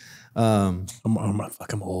cubes. I'm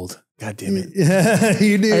old. God damn it.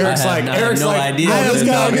 You knew. Eric's I have no idea. He's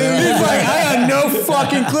like, I had no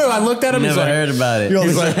fucking clue. I looked at him. Never heard about it.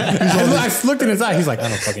 He's like, I looked in his eye. He's like, I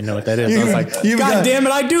don't fucking know what that is. I was like, God damn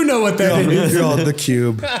it, I do know what that is. You're all the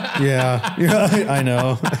cube. Yeah. I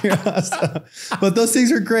know. But those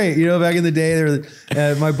things are great. You know, back in the day,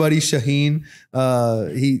 my buddy Shaheen,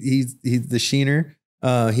 he's the Sheener.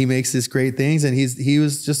 He makes these great things, and he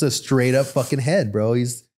was just a straight up fucking head, bro.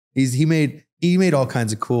 He made all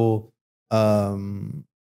kinds of cool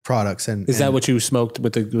products. And is that what you smoked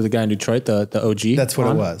with the guy in Detroit, the OG? That's what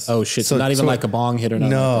it was. Oh shit! So not even like a bong hit or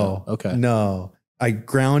nothing. No. Like that. Okay. No. I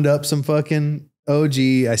ground up some fucking OG.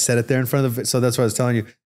 I set it there in front of it. So that's what I was telling you.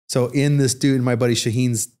 So in this dude, my buddy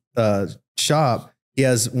Shaheen's shop, he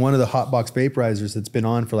has one of the hot box vaporizers that's been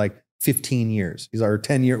on for like 15 years. He's our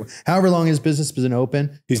 10 year, however long his business has been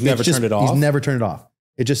open. He's never turned it off. He's never turned it off.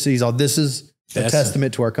 It just sees all this is a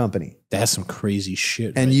testament to our company. That's some crazy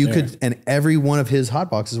shit. And right and every one of his hot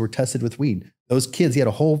boxes were tested with weed. Those kids, he had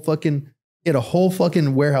a whole fucking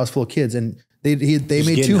warehouse full of kids, and they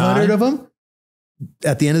made 200 of them.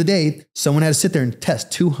 At the end of the day, someone had to sit there and test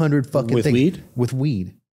 200 fucking with things weed. with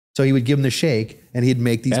weed. So he would give them the shake, and he'd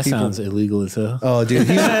make these That people. sounds illegal as hell. Oh, dude,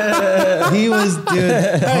 he was,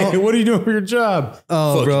 dude. Hey, what are you doing for your job?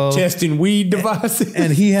 Oh, Fucking bro. testing weed devices.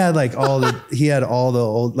 And he had like all the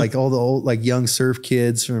old like young surf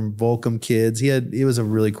kids from Volcom kids. It was a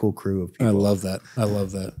really cool crew of people. I love that. I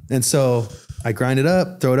love that. And so I grind it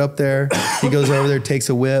up, throw it up there. He goes over there, takes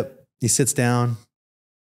a whip. He sits down,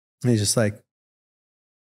 and he's just like,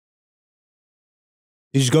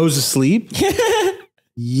 He just goes to sleep.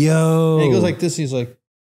 Yo. and he goes like this. He's like,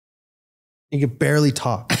 he could barely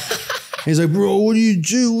talk. He's like, bro, what do you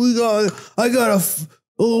do? What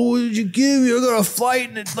did you give me? I got a flight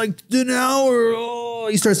and it's like an hour. Oh,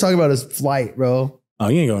 he starts talking about his flight, bro. Oh,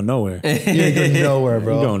 you ain't going nowhere. You ain't going nowhere,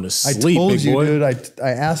 bro. You going to sleep, I told big you, boy. dude. I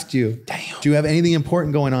asked you. Damn. Do you have anything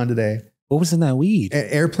important going on today? What was in that weed?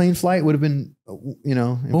 Airplane flight would have been,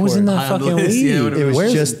 important. What was in that High on the fucking list, weed? yeah, It was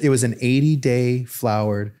Where's- it was an 80-day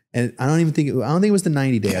flowered, and I don't think it was the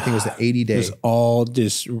 90-day. I think it was the 80-day It was all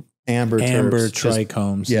just amber amber terps, just-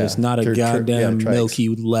 trichomes. yeah, There's not a trikes. goddamn milky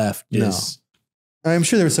left. Just I'm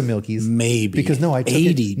sure there were some milkies. maybe. Because I took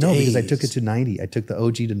 80 it. No, because I days. took it to 90. I took the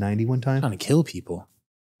OG to 90 one time. Trying to kill people.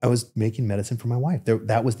 I was making medicine for my wife.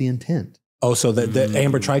 That was the intent. Oh, so the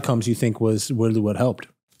amber trichomes you think was really what helped?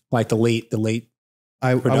 Like the late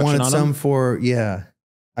I production wanted on some them? for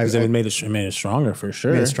because it made it stronger for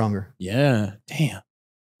sure. made it stronger. Yeah. Damn.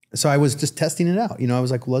 So I was just testing it out. I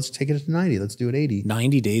was like, well, let's take it to 90. Let's do it 80.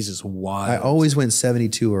 90 days is wild. I always went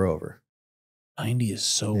 72 or over. 90 is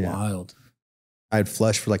so Yeah. wild. I'd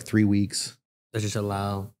flush for like 3 weeks. Let's just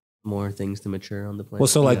allow more things to mature on the plant. Well,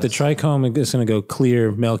 so like the Yes. trichome is going to go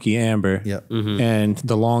clear, milky, amber. Yep. And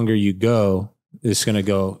the longer you go, it's going to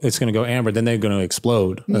go amber. Then they're going to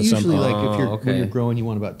explode. at some Usually, point. like if okay. when you're growing, you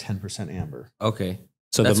want about 10% amber. Okay.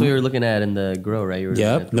 So That's the, what you were looking at in the grow, right? You were looking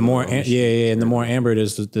Yep. at The more, grow and the more amber it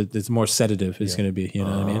is, the more sedative it's going to be. You know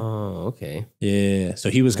what I mean? Oh, okay. Yeah. So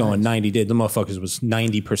he was going 90 days. The motherfuckers was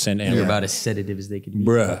 90% You're amber. about as sedative as they could be.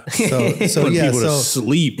 Bruh. So Put yeah. people to So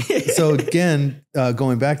sleep. so again,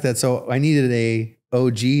 going back to that. So I needed a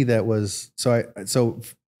OG that was so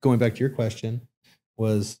going back to your question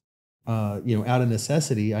was out of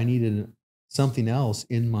necessity, I needed something else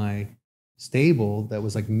in my stable that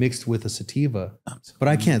was like mixed with a sativa, but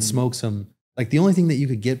I can't smoke some. Like the only thing that you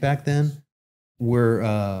could get back then were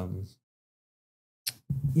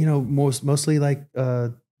mostly like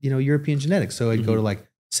European genetics. So I'd go to like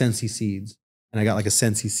Sensi Seeds, and I got like a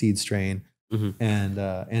Sensi Seed strain, and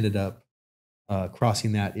ended up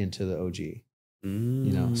crossing that into the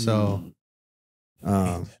OG. So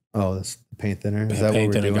that's the paint thinner. Is that what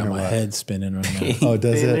we're doing? got or my what? head spinning right now. Oh,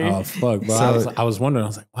 does it? Oh fuck, bro! So- I was wondering. I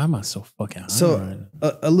was like, why am I so fucking high right So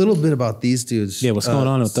now? a little bit about these dudes. Yeah, what's going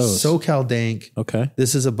on with those? SoCal Dank. Okay.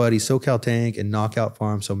 This is a buddy, SoCal Tank and Knockout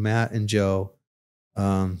Farm. So Matt and Joe,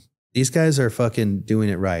 these guys are fucking doing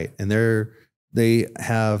it right, and they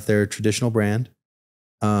have their traditional brand.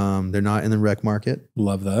 They're not in the rec market.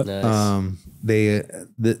 Love that.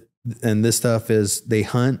 Nice. And this stuff is they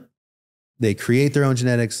hunt, they create their own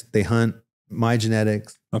genetics, they hunt my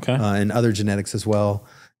genetics Okay. and other genetics as well.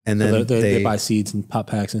 And So then they buy seeds and pop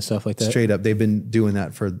packs and stuff like that. straight up, they've been doing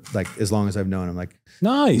that for like as long as I've known them. Like,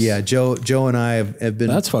 Nice. yeah, Joe and I have been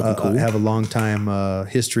That's fucking cool. have a long time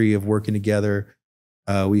history of working together.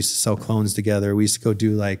 We used to sell clones together. We used to go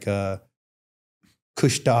do like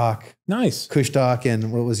Kush Doc, Nice.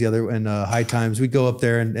 and what was the other? And High Times. We'd go up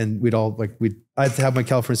there and we'd all like I'd have my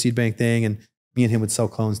California Seed Bank thing, and me and him would sell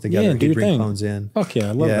clones together. Yeah, do He'd your bring thing. clones in. Fuck yeah,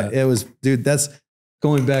 I love that. It was, dude. That's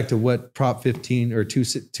going back to what Prop 15 or 2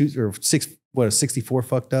 or 6, what 64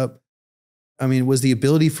 fucked up. I mean, was the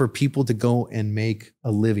ability for people to go and make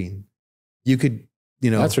a living. You could,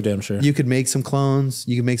 That's for damn sure. you could make some clones,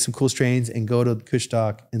 you could make some cool strains, and go to Kush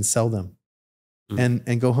Doc and sell them,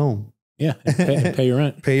 and go home. Yeah. And pay your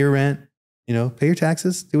rent. Pay your rent. Pay your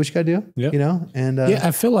taxes. Do what you got to do. Yep. And Yeah,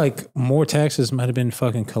 I feel like more taxes might have been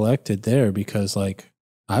fucking collected there because like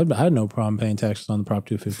I had no problem paying taxes on the Prop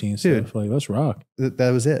 215 Dude. stuff. Like, let's rock.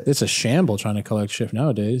 that was it. It's a shamble trying to collect shit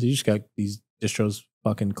nowadays. You just got these distros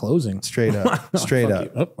fucking closing. Straight up. Straight Fuck up.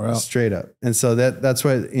 you. Oh, we're out. Straight up. And so that's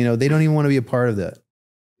why they don't even want to be a part of that.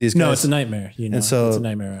 These No, guys- it's a nightmare. And so- it's a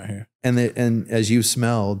nightmare out here. and as you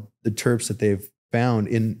smelled the terps that they've found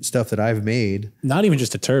in stuff that I've made. Not even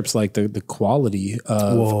just the terps, like the quality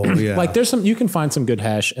of Whoa, yeah. like there's you can find some good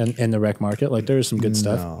hash in the rec market. Like there's some good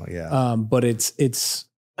stuff. No, yeah. But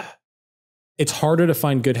it's harder to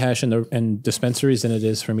find good hash in dispensaries than it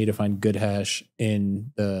is for me to find good hash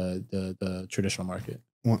in the traditional market.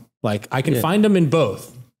 What? Like I can find them in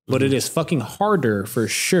both, but it is fucking harder for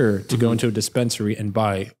sure to go into a dispensary and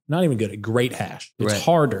buy not even good, a great hash. It's Right.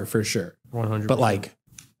 harder for sure. 100%. But like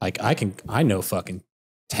Like I know fucking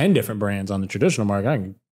 10 different brands on the traditional market. I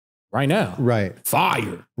can right now. Right.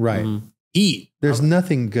 Fire. Right. Eat. There's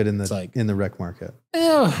nothing good in like- the rec market.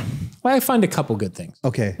 Well, I find a couple good things.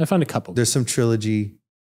 Okay. I find a couple. There's some Trilogy.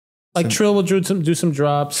 Like Trill will do some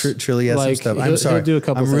drops. Trilly has some stuff. I'm sorry. He'll do a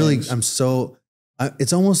couple things.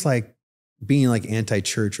 It's almost like being like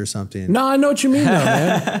anti-church or something. No, I know what you mean though,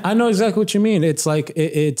 man. I know exactly what you mean. It's like,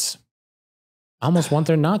 it's I almost want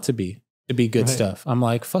there not to be good stuff. I'm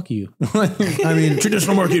like, fuck you. I mean,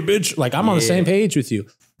 traditional market, bitch. Like I'm on the same page with you.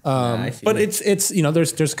 I But feel it's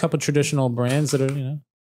there's a couple traditional brands that are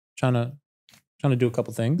trying to do a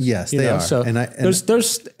couple things. Yes, they are. So and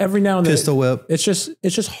there's every now and then Pistol Whip. It's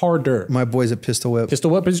just harder. My boys at Pistol Whip. Pistol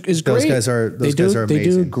Whip is great. Those guys are amazing. They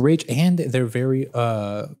do great, and they're very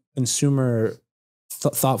consumer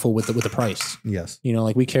thoughtful with the price. Yes.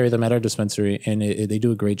 Like we carry them at our dispensary, and they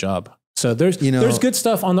do a great job. So there's good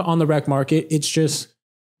stuff on the rec market.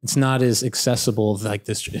 It's not as accessible like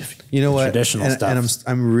this. Traditional stuff. And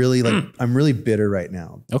I'm really bitter right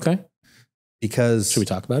now. Okay. Because should we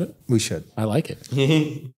talk about it? We should. I like it.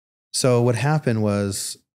 So what happened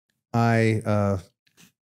was I'm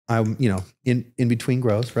in between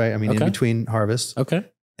growth, right? I mean, in between harvests. Okay.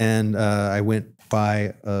 And I went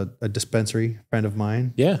by a dispensary friend of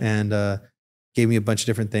mine. Yeah. And gave me a bunch of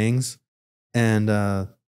different things. And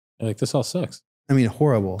like, this all sucks. I mean,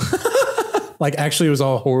 horrible. Like, actually, it was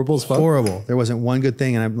all horrible as fuck? Horrible. There wasn't one good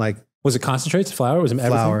thing. And I'm like... Was it concentrates? Flour? Was it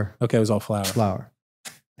everything? Flour. Okay, it was all flour. Flour.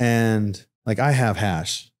 And like, I have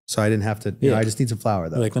hash. So I didn't have to... I just need some flour,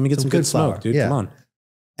 though. Like, let me get some good flour. smoke, dude. Yeah. Come on.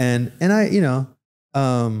 And I,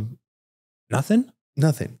 Nothing?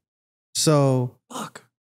 Nothing. So... Fuck.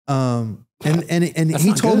 And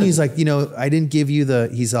he told me, he's like, I didn't give you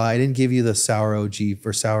the sour OG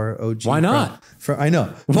for sour OG. Why not? I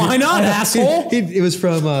know. Why not, asshole? It was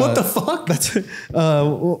from what the fuck? That's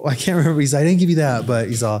I can't remember. I didn't give you that, but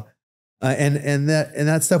he's all and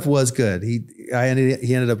that stuff was good. He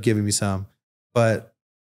ended up giving me some, but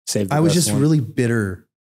I was just really bitter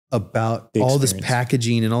about all this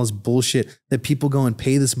packaging and all this bullshit that people go and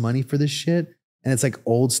pay this money for this shit, and it's like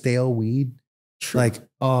old stale weed. True. Like,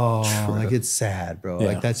 like it's sad, bro.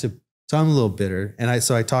 Yeah. Like so I'm a little bitter. And I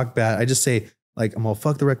talk bad. I just say, like, I'm all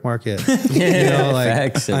fuck the rec market.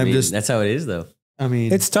 Facts. That's how it is though. I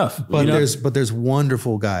mean, it's tough, but there's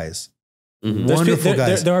wonderful guys. Mm-hmm. Wonderful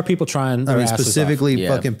guys. There are people trying. I mean, specifically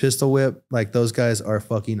fucking Pistol Whip. Like, those guys are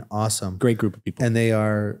fucking awesome. Great group of people. And they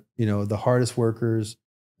are, the hardest workers.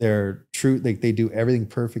 They're true. They do everything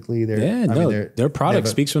perfectly. Their product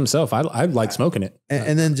speaks for themselves. I like smoking it.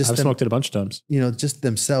 And then I've smoked it a bunch of times. Just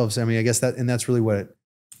themselves. I mean, I guess that's really what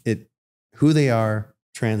who they are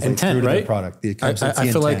translates through to the product. I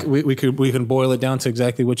feel like we can boil it down to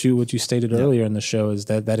exactly what you stated earlier in the show, is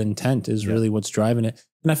that intent is really what's driving it.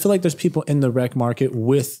 And I feel like there's people in the rec market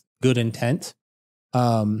with good intent.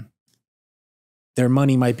 Their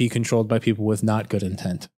money might be controlled by people with not good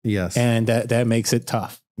intent. Yes. And that makes it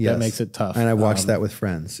tough. Yes. That makes it tough. And I watched that with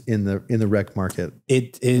friends in the rec market.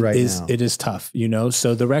 It is tough,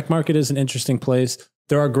 So the rec market is an interesting place.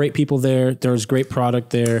 There are great people there. There's great product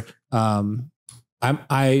there. I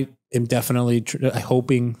am definitely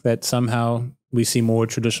hoping that somehow we see more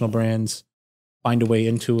traditional brands find a way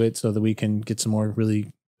into it so that we can get some more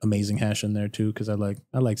really amazing hash in there too. Cause I like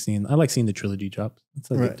seeing the trilogy drops. It's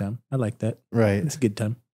a good time. I like that. Right. It's a good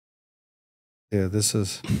time. Yeah. This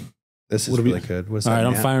is really good. What's all that?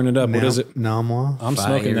 right, I'm firing it up. What is it? Namwa. I'm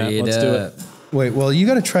smoking that. Let's do it. Wait, well, you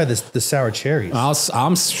got to try the sour cherries. I'm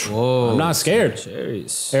not scared.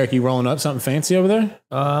 Cherries. Eric, you rolling up something fancy over there?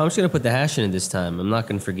 I'm just gonna put the hash in it this time. I'm not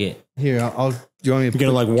gonna forget. Here, do you want me to?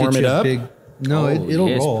 You're gonna warm it up?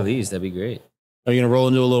 It'll roll. Please, that'd be great. Are you gonna roll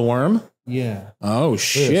into a little worm? Yeah. Oh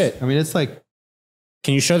shit! I mean, it's like.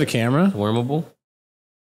 Can you show the camera? Wormable.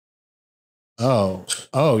 Oh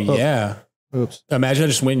yeah. Oops. Imagine I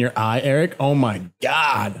just went in your eye, Eric. Oh my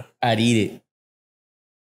God. I'd eat it.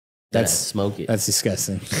 I'd smoke it. That's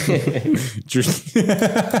disgusting.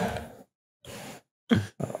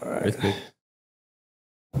 All right.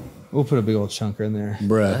 We'll put a big old chunker in there.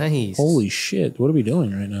 Bruh. Nice. Holy shit. What are we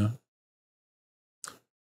doing right now?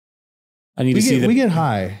 I need we get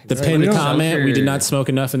high. The pinned comment. We did not smoke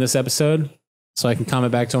enough in this episode. So I can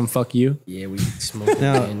comment back to him, fuck you. Yeah, we've been smoking.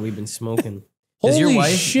 And we've been smoking. Does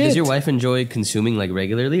your wife enjoy consuming like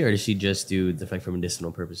regularly, or does she just do the for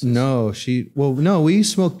medicinal purposes? No, we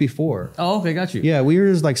smoked before. Oh, okay, got you. Yeah, we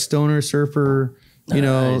were just like stoner surfer, she, we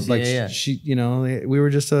were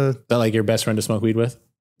just Is that like your best friend to smoke weed with?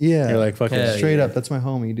 Yeah. You're like fucking Yeah, straight up. That's my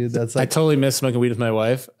homie, dude. That's I like, totally miss smoking weed with my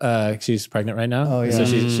wife. She's pregnant right now. Oh, yeah. So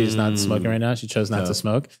she's not smoking right now. She chose not to Dope.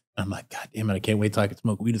 smoke. I'm like, God damn it, I can't wait till I can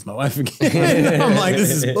smoke weed with my wife again. I'm like, this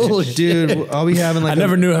is bullshit. dude, I'll be having like, I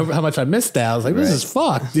never knew how much I missed that. I was like, this is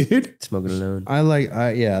fucked, dude. Smoking alone.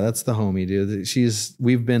 yeah, that's the homie, dude.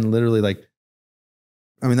 We've been literally like,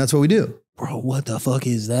 I mean, that's what we do. Bro, what the fuck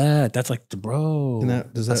is that? That's like, bro.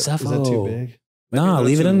 Is that too big? Nah,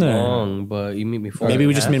 leave it in there. Long, but you meet me for Maybe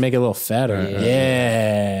we just need to make it a little fatter. Right, right,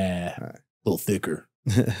 Yeah. right. A little thicker.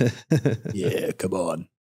 Yeah, come on.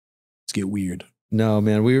 Let's get weird. No,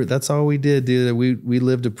 man, that's all we did, dude. We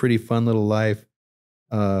lived a pretty fun little life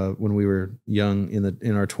when we were young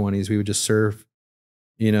in our 20s. We would just surf.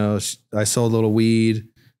 You know, I sold a little weed.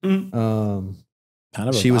 Kind of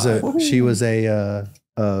She went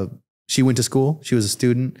to school. She was a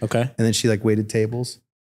student. Okay. And then she like waited tables.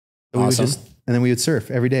 So Awesome. and then we would surf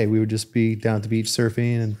every day. We would just be down at the beach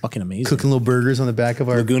surfing and Fucking amazing. cooking little burgers on the back of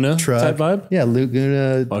our Laguna truck. type vibe? Yeah,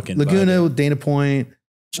 Laguna, Fucking Laguna, Dana Point,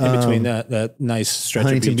 In between that nice stretch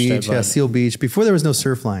Huntington of beach. Beach, type vibe. Seal Beach. Before there was no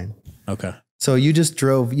surf line, Okay. so you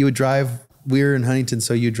would drive. We were in Huntington,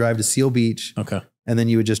 so you drive to Seal Beach, Okay. and then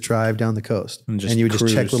you would just drive down the coast, And and, just you would just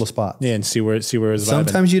check cruise. little spots. Yeah, and see where it's vibing.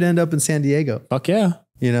 Sometimes you'd end up in San Diego. Fuck yeah.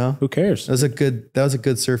 You know, Who cares? that was a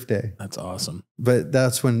good surf day. That's awesome. But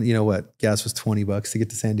that's when, you know what, gas was $20 to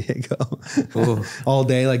get to San Diego. Ooh. all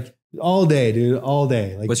day, dude, all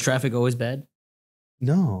day. Like, Was traffic always bad?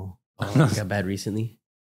 no, Oh, it got bad recently.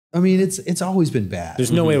 I mean, it's always been bad.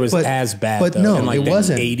 There's no way it was But- as bad. but though. no, in like it the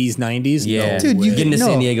wasn't. 80s, 90s. Yeah. No Dude, way. you Getting to No.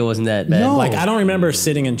 San Diego wasn't that bad. No. Like I don't remember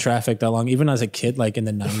sitting in traffic that long, even as a kid, like in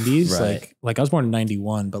the 90s. Right. Like I was born in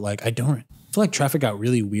 91, but like I feel like traffic got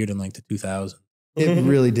really weird in like the 2000s. It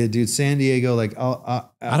really did, dude. San Diego, like, I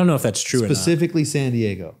don't know if that's true specifically San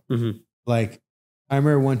Diego. Mhm. Like, I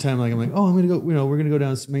remember one time, like, I'm like, oh, I'm gonna go. You know, we're gonna go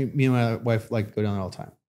down. Me and my wife like go down there all the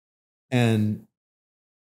time, and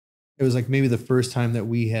it was like maybe the first time that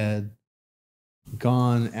we had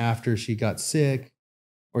gone after she got sick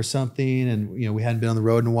or something, and you know, we hadn't been on the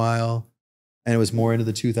road in a while, and it was more into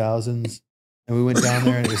the 2000s, and we went down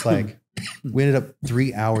there, and it was like we ended up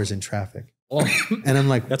 3 hours in traffic. And I'm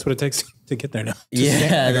like, That's what it takes to get there now.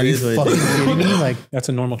 Yeah, are that you is what fucking it is. kidding me? Like, That's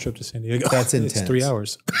a normal trip to San Diego. That's It's intense. 3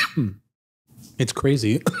 hours. It's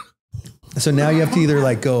crazy. so now you have to either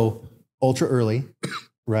like go ultra early,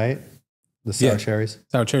 right? The sour Yeah. cherries.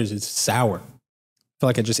 Sour cherries. It's sour. I feel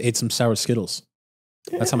like I just ate some sour Skittles.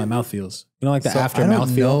 That's how my mouth feels. You know, like the So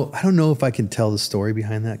aftermath feel. I don't know if I can tell the story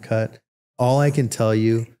behind that cut. All I can tell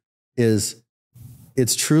you is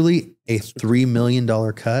it's truly a $3 million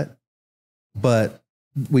cut, but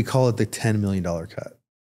we call it the $10 million cut.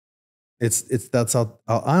 That's all.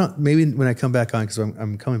 I don't, maybe when I come back on, because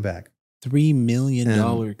I'm coming back. $3 million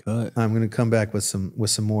cut. I'm going to come back with some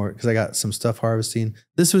more, because I got some stuff harvesting.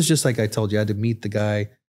 This was just like I told you, I had to meet the guy.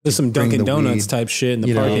 There's some bring Dunkin' the Donuts weed, type shit in the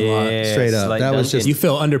you know, parking lot. Yeah, Straight up. slight That was Dunkin'. just- You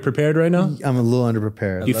feel underprepared right now? I'm a little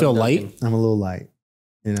underprepared. You love feel Dunkin'. light? I'm a little light.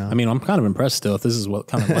 You know, I mean, I'm kind of impressed still if this is what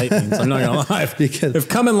coming light means. I'm not gonna lie. because If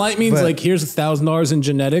coming light means But- like here's $1,000 in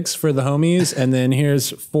genetics for the homies, and then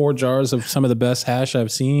here's 4 jars of some of the best hash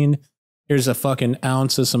I've seen. Here's a fucking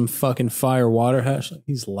ounce of some fucking fire water hash.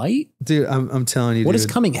 He's light? dude, I'm telling you, What dude,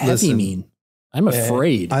 does coming heavy listen, mean? I'm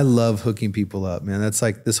afraid. I love hooking people up, man. That's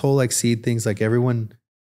like this whole like seed things. Like everyone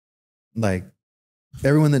that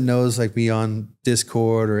knows like me on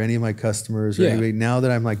Discord or any of my customers or Yeah. anybody, now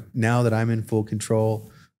that I'm in full control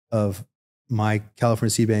of my California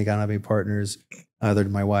Seed Bank, I don't have any partners other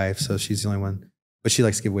than my wife, so she's the only one. But she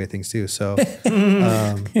likes to give away things too. So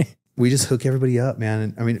we just hook everybody up, man.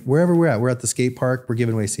 And I mean, wherever we're at the skate park, we're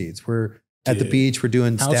giving away seeds. We're at the Dude, beach, we're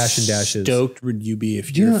doing How stash and dashes. stoked would you be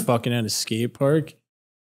if You you're know- fucking at a skate park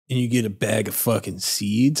and you get a bag of fucking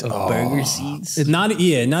seeds? Of burger seeds? It's not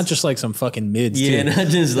just like some fucking mids. Yeah, too. not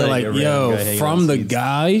just They're like like, a random yo, guy hanging from out the seeds.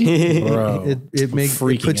 guy, bro. It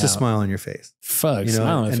freaking puts a out. smile on your face. Fuck, You know,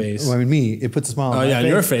 smile on my and- face. Well, I mean, me, it puts a smile on Oh my yeah, face.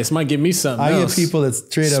 your face might give me something I else. get people that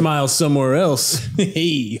straight up. Smile somewhere else.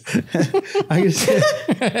 Hey. I just,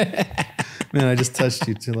 man, I just touched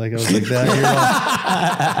you too. Like I was like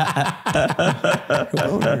that.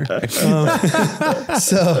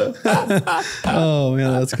 So, oh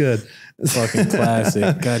man, that's good. Fucking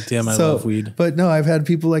classic. God damn, I love weed. But no, I've had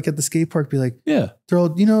people like at the skate park be like, Yeah, they're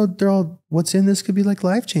all, what's in this could be like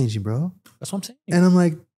life changing, bro. that's what I'm saying. And I'm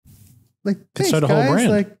like, Could thanks, start a whole guys.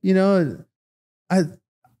 brand. Like, you know,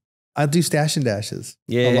 I do stash and dashes.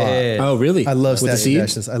 A lot. Yeah. Oh really? I love With the stash and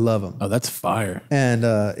seeds? dashes. I love them. Oh, that's fire. And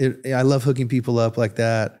I love hooking people up like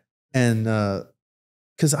that. And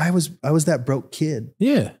because I was that broke kid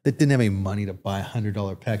Yeah. that didn't have any money to buy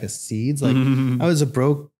 $100 pack of seeds. Like I was a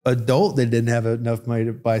broke adult that didn't have enough money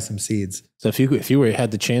to buy some seeds. So if you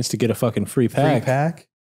had the chance to get a fucking free pack,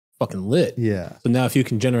 fucking lit. Yeah. So now if you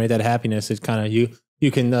can generate that happiness, it's kind of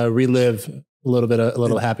you can relive a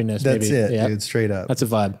little happiness. That's maybe. it, Yeah. dude. Straight up. That's a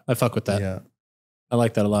vibe. I fuck with that. Yeah. I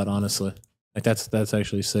like that a lot, honestly. Like that's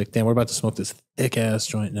actually sick. Damn, we're about to smoke this thick ass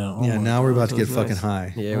joint now. Oh Yeah. my Now we're about to That get was fucking nice.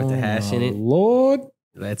 high. Yeah, with the hash in my it. Lord.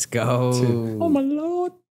 Let's go. Oh my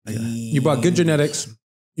Lord. You brought good genetics.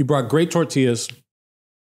 You brought great tortillas.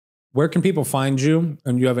 Where can people find you?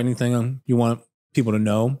 And do you have anything you want people to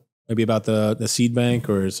know? Maybe about the seed bank,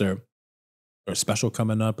 or is there a special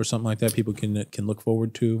coming up or something like that people can look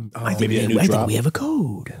forward to? Oh, Maybe a new drop. we have a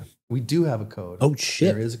code. We do have a code. Oh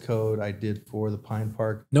shit. There is a code I did for the Pine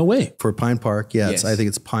Park. No way. For Pine Park, yeah. Yes. I think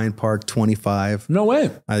it's Pine Park 25. No way.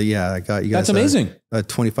 Yeah, I got you guys. That's amazing.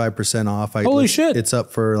 25% off. Holy shit. It's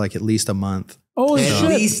up for like at least a month. Holy At shit.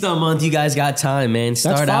 least a month, you guys got time, man.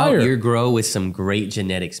 Start out fire. your grow with some great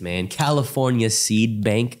genetics, man.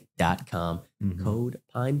 CaliforniaSeedBank.com. Code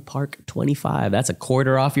Pine Park 25. That's a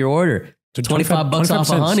quarter off your order. So 25 bucks off 25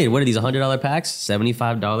 cents. 100. What are these $100 packs?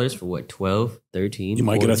 $75 for what? 12, 13. You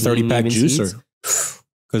might get a 14 30-pack even seeds? juicer.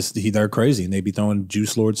 Because they're crazy and they be throwing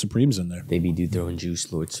Juice Lord Supremes in there. They be throwing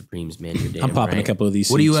Juice Lord Supremes, man. You're damn I'm popping right. a couple of these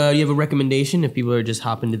What do seeds. you have a recommendation if people are just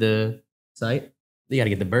hopping to the site? You got to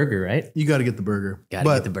get the burger, right? You got to get the burger. Gotta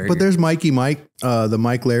but, get the burger. But there's Mikey Mike, the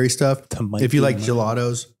Mike Larry stuff. The Mikey If you like Mike.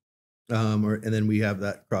 gelatos, and then we have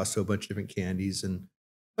that crossed to a bunch of different candies and a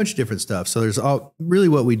bunch of different stuff. So there's really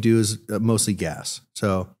what we do is mostly gas.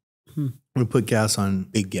 So we put gas on.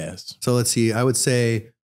 Big gas. So let's see. I would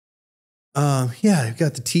say, yeah, I've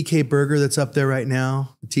got the TK Burger that's up there right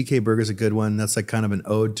now. The TK Burger is a good one. That's like kind of an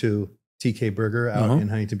ode to TK Burger out in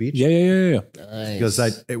Huntington Beach. Yeah. Nice.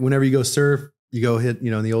 Because whenever you go surf, you go hit,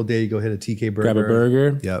 in the old day, you go hit a TK Burger. Grab a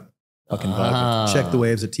burger. Yep. Fucking vibe. Ah. Check the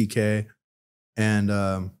waves at TK. And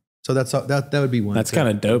so that would be one. That's thing. kind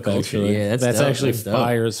of dope, actually. Yeah, that's that's dope. actually That's dope.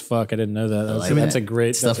 fire as fuck. I didn't know that. like That's that. a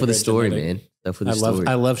great Stuff that's with a great story, genetic. man. Stuff with a story.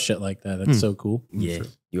 I love shit like that. That's so cool. Yeah,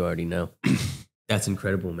 you already know. That's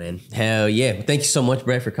incredible, man. Hell yeah. Well, thank you so much,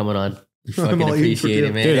 Brett, for coming on. We fucking all eating appreciate it,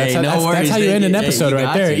 tortillas. man. Dude, that's how- that's how you end an episode you right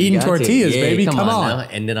got there. to, you Eating got to. tortillas, Yeah, baby. Come Come on. on. Now.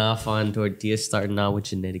 Ending off on tortillas, starting out with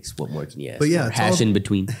genetics. What more can you ask? But yeah, for? it's hash all- in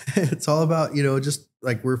between. It's all about, just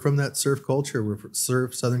like we're from that surf culture. We're from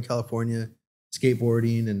surf, Southern California,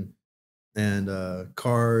 skateboarding and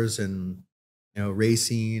cars and,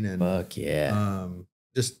 racing and Fuck yeah.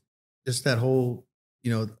 just that whole,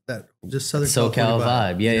 that just Southern SoCal California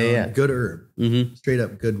vibe. Yeah, you know, yeah. Good herb, Mm-hmm. straight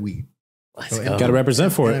up good weed. Let's So, go. Got to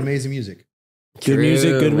represent for And it. amazing music. Good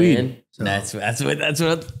music, good weed. man. So- That's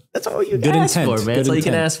all you Good can ask intent, for, man. good That's all you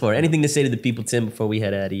can intent. ask for. Anything to say to the people, Tim, before we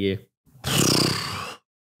head out of here?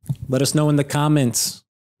 Let us know in the comments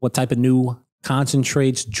what type of new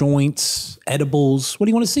concentrates, joints, edibles. What do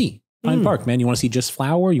you want to see? Pine Park, man. You want to see just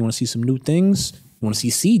flower? You want to see some new things? You want to see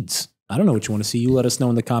seeds? I don't know what you want to see. You let us know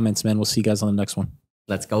in the comments, man. We'll see you guys on the next one.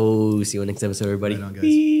 Let's go. See you on next episode, everybody. Right on, guys.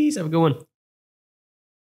 Peace. Have a good one.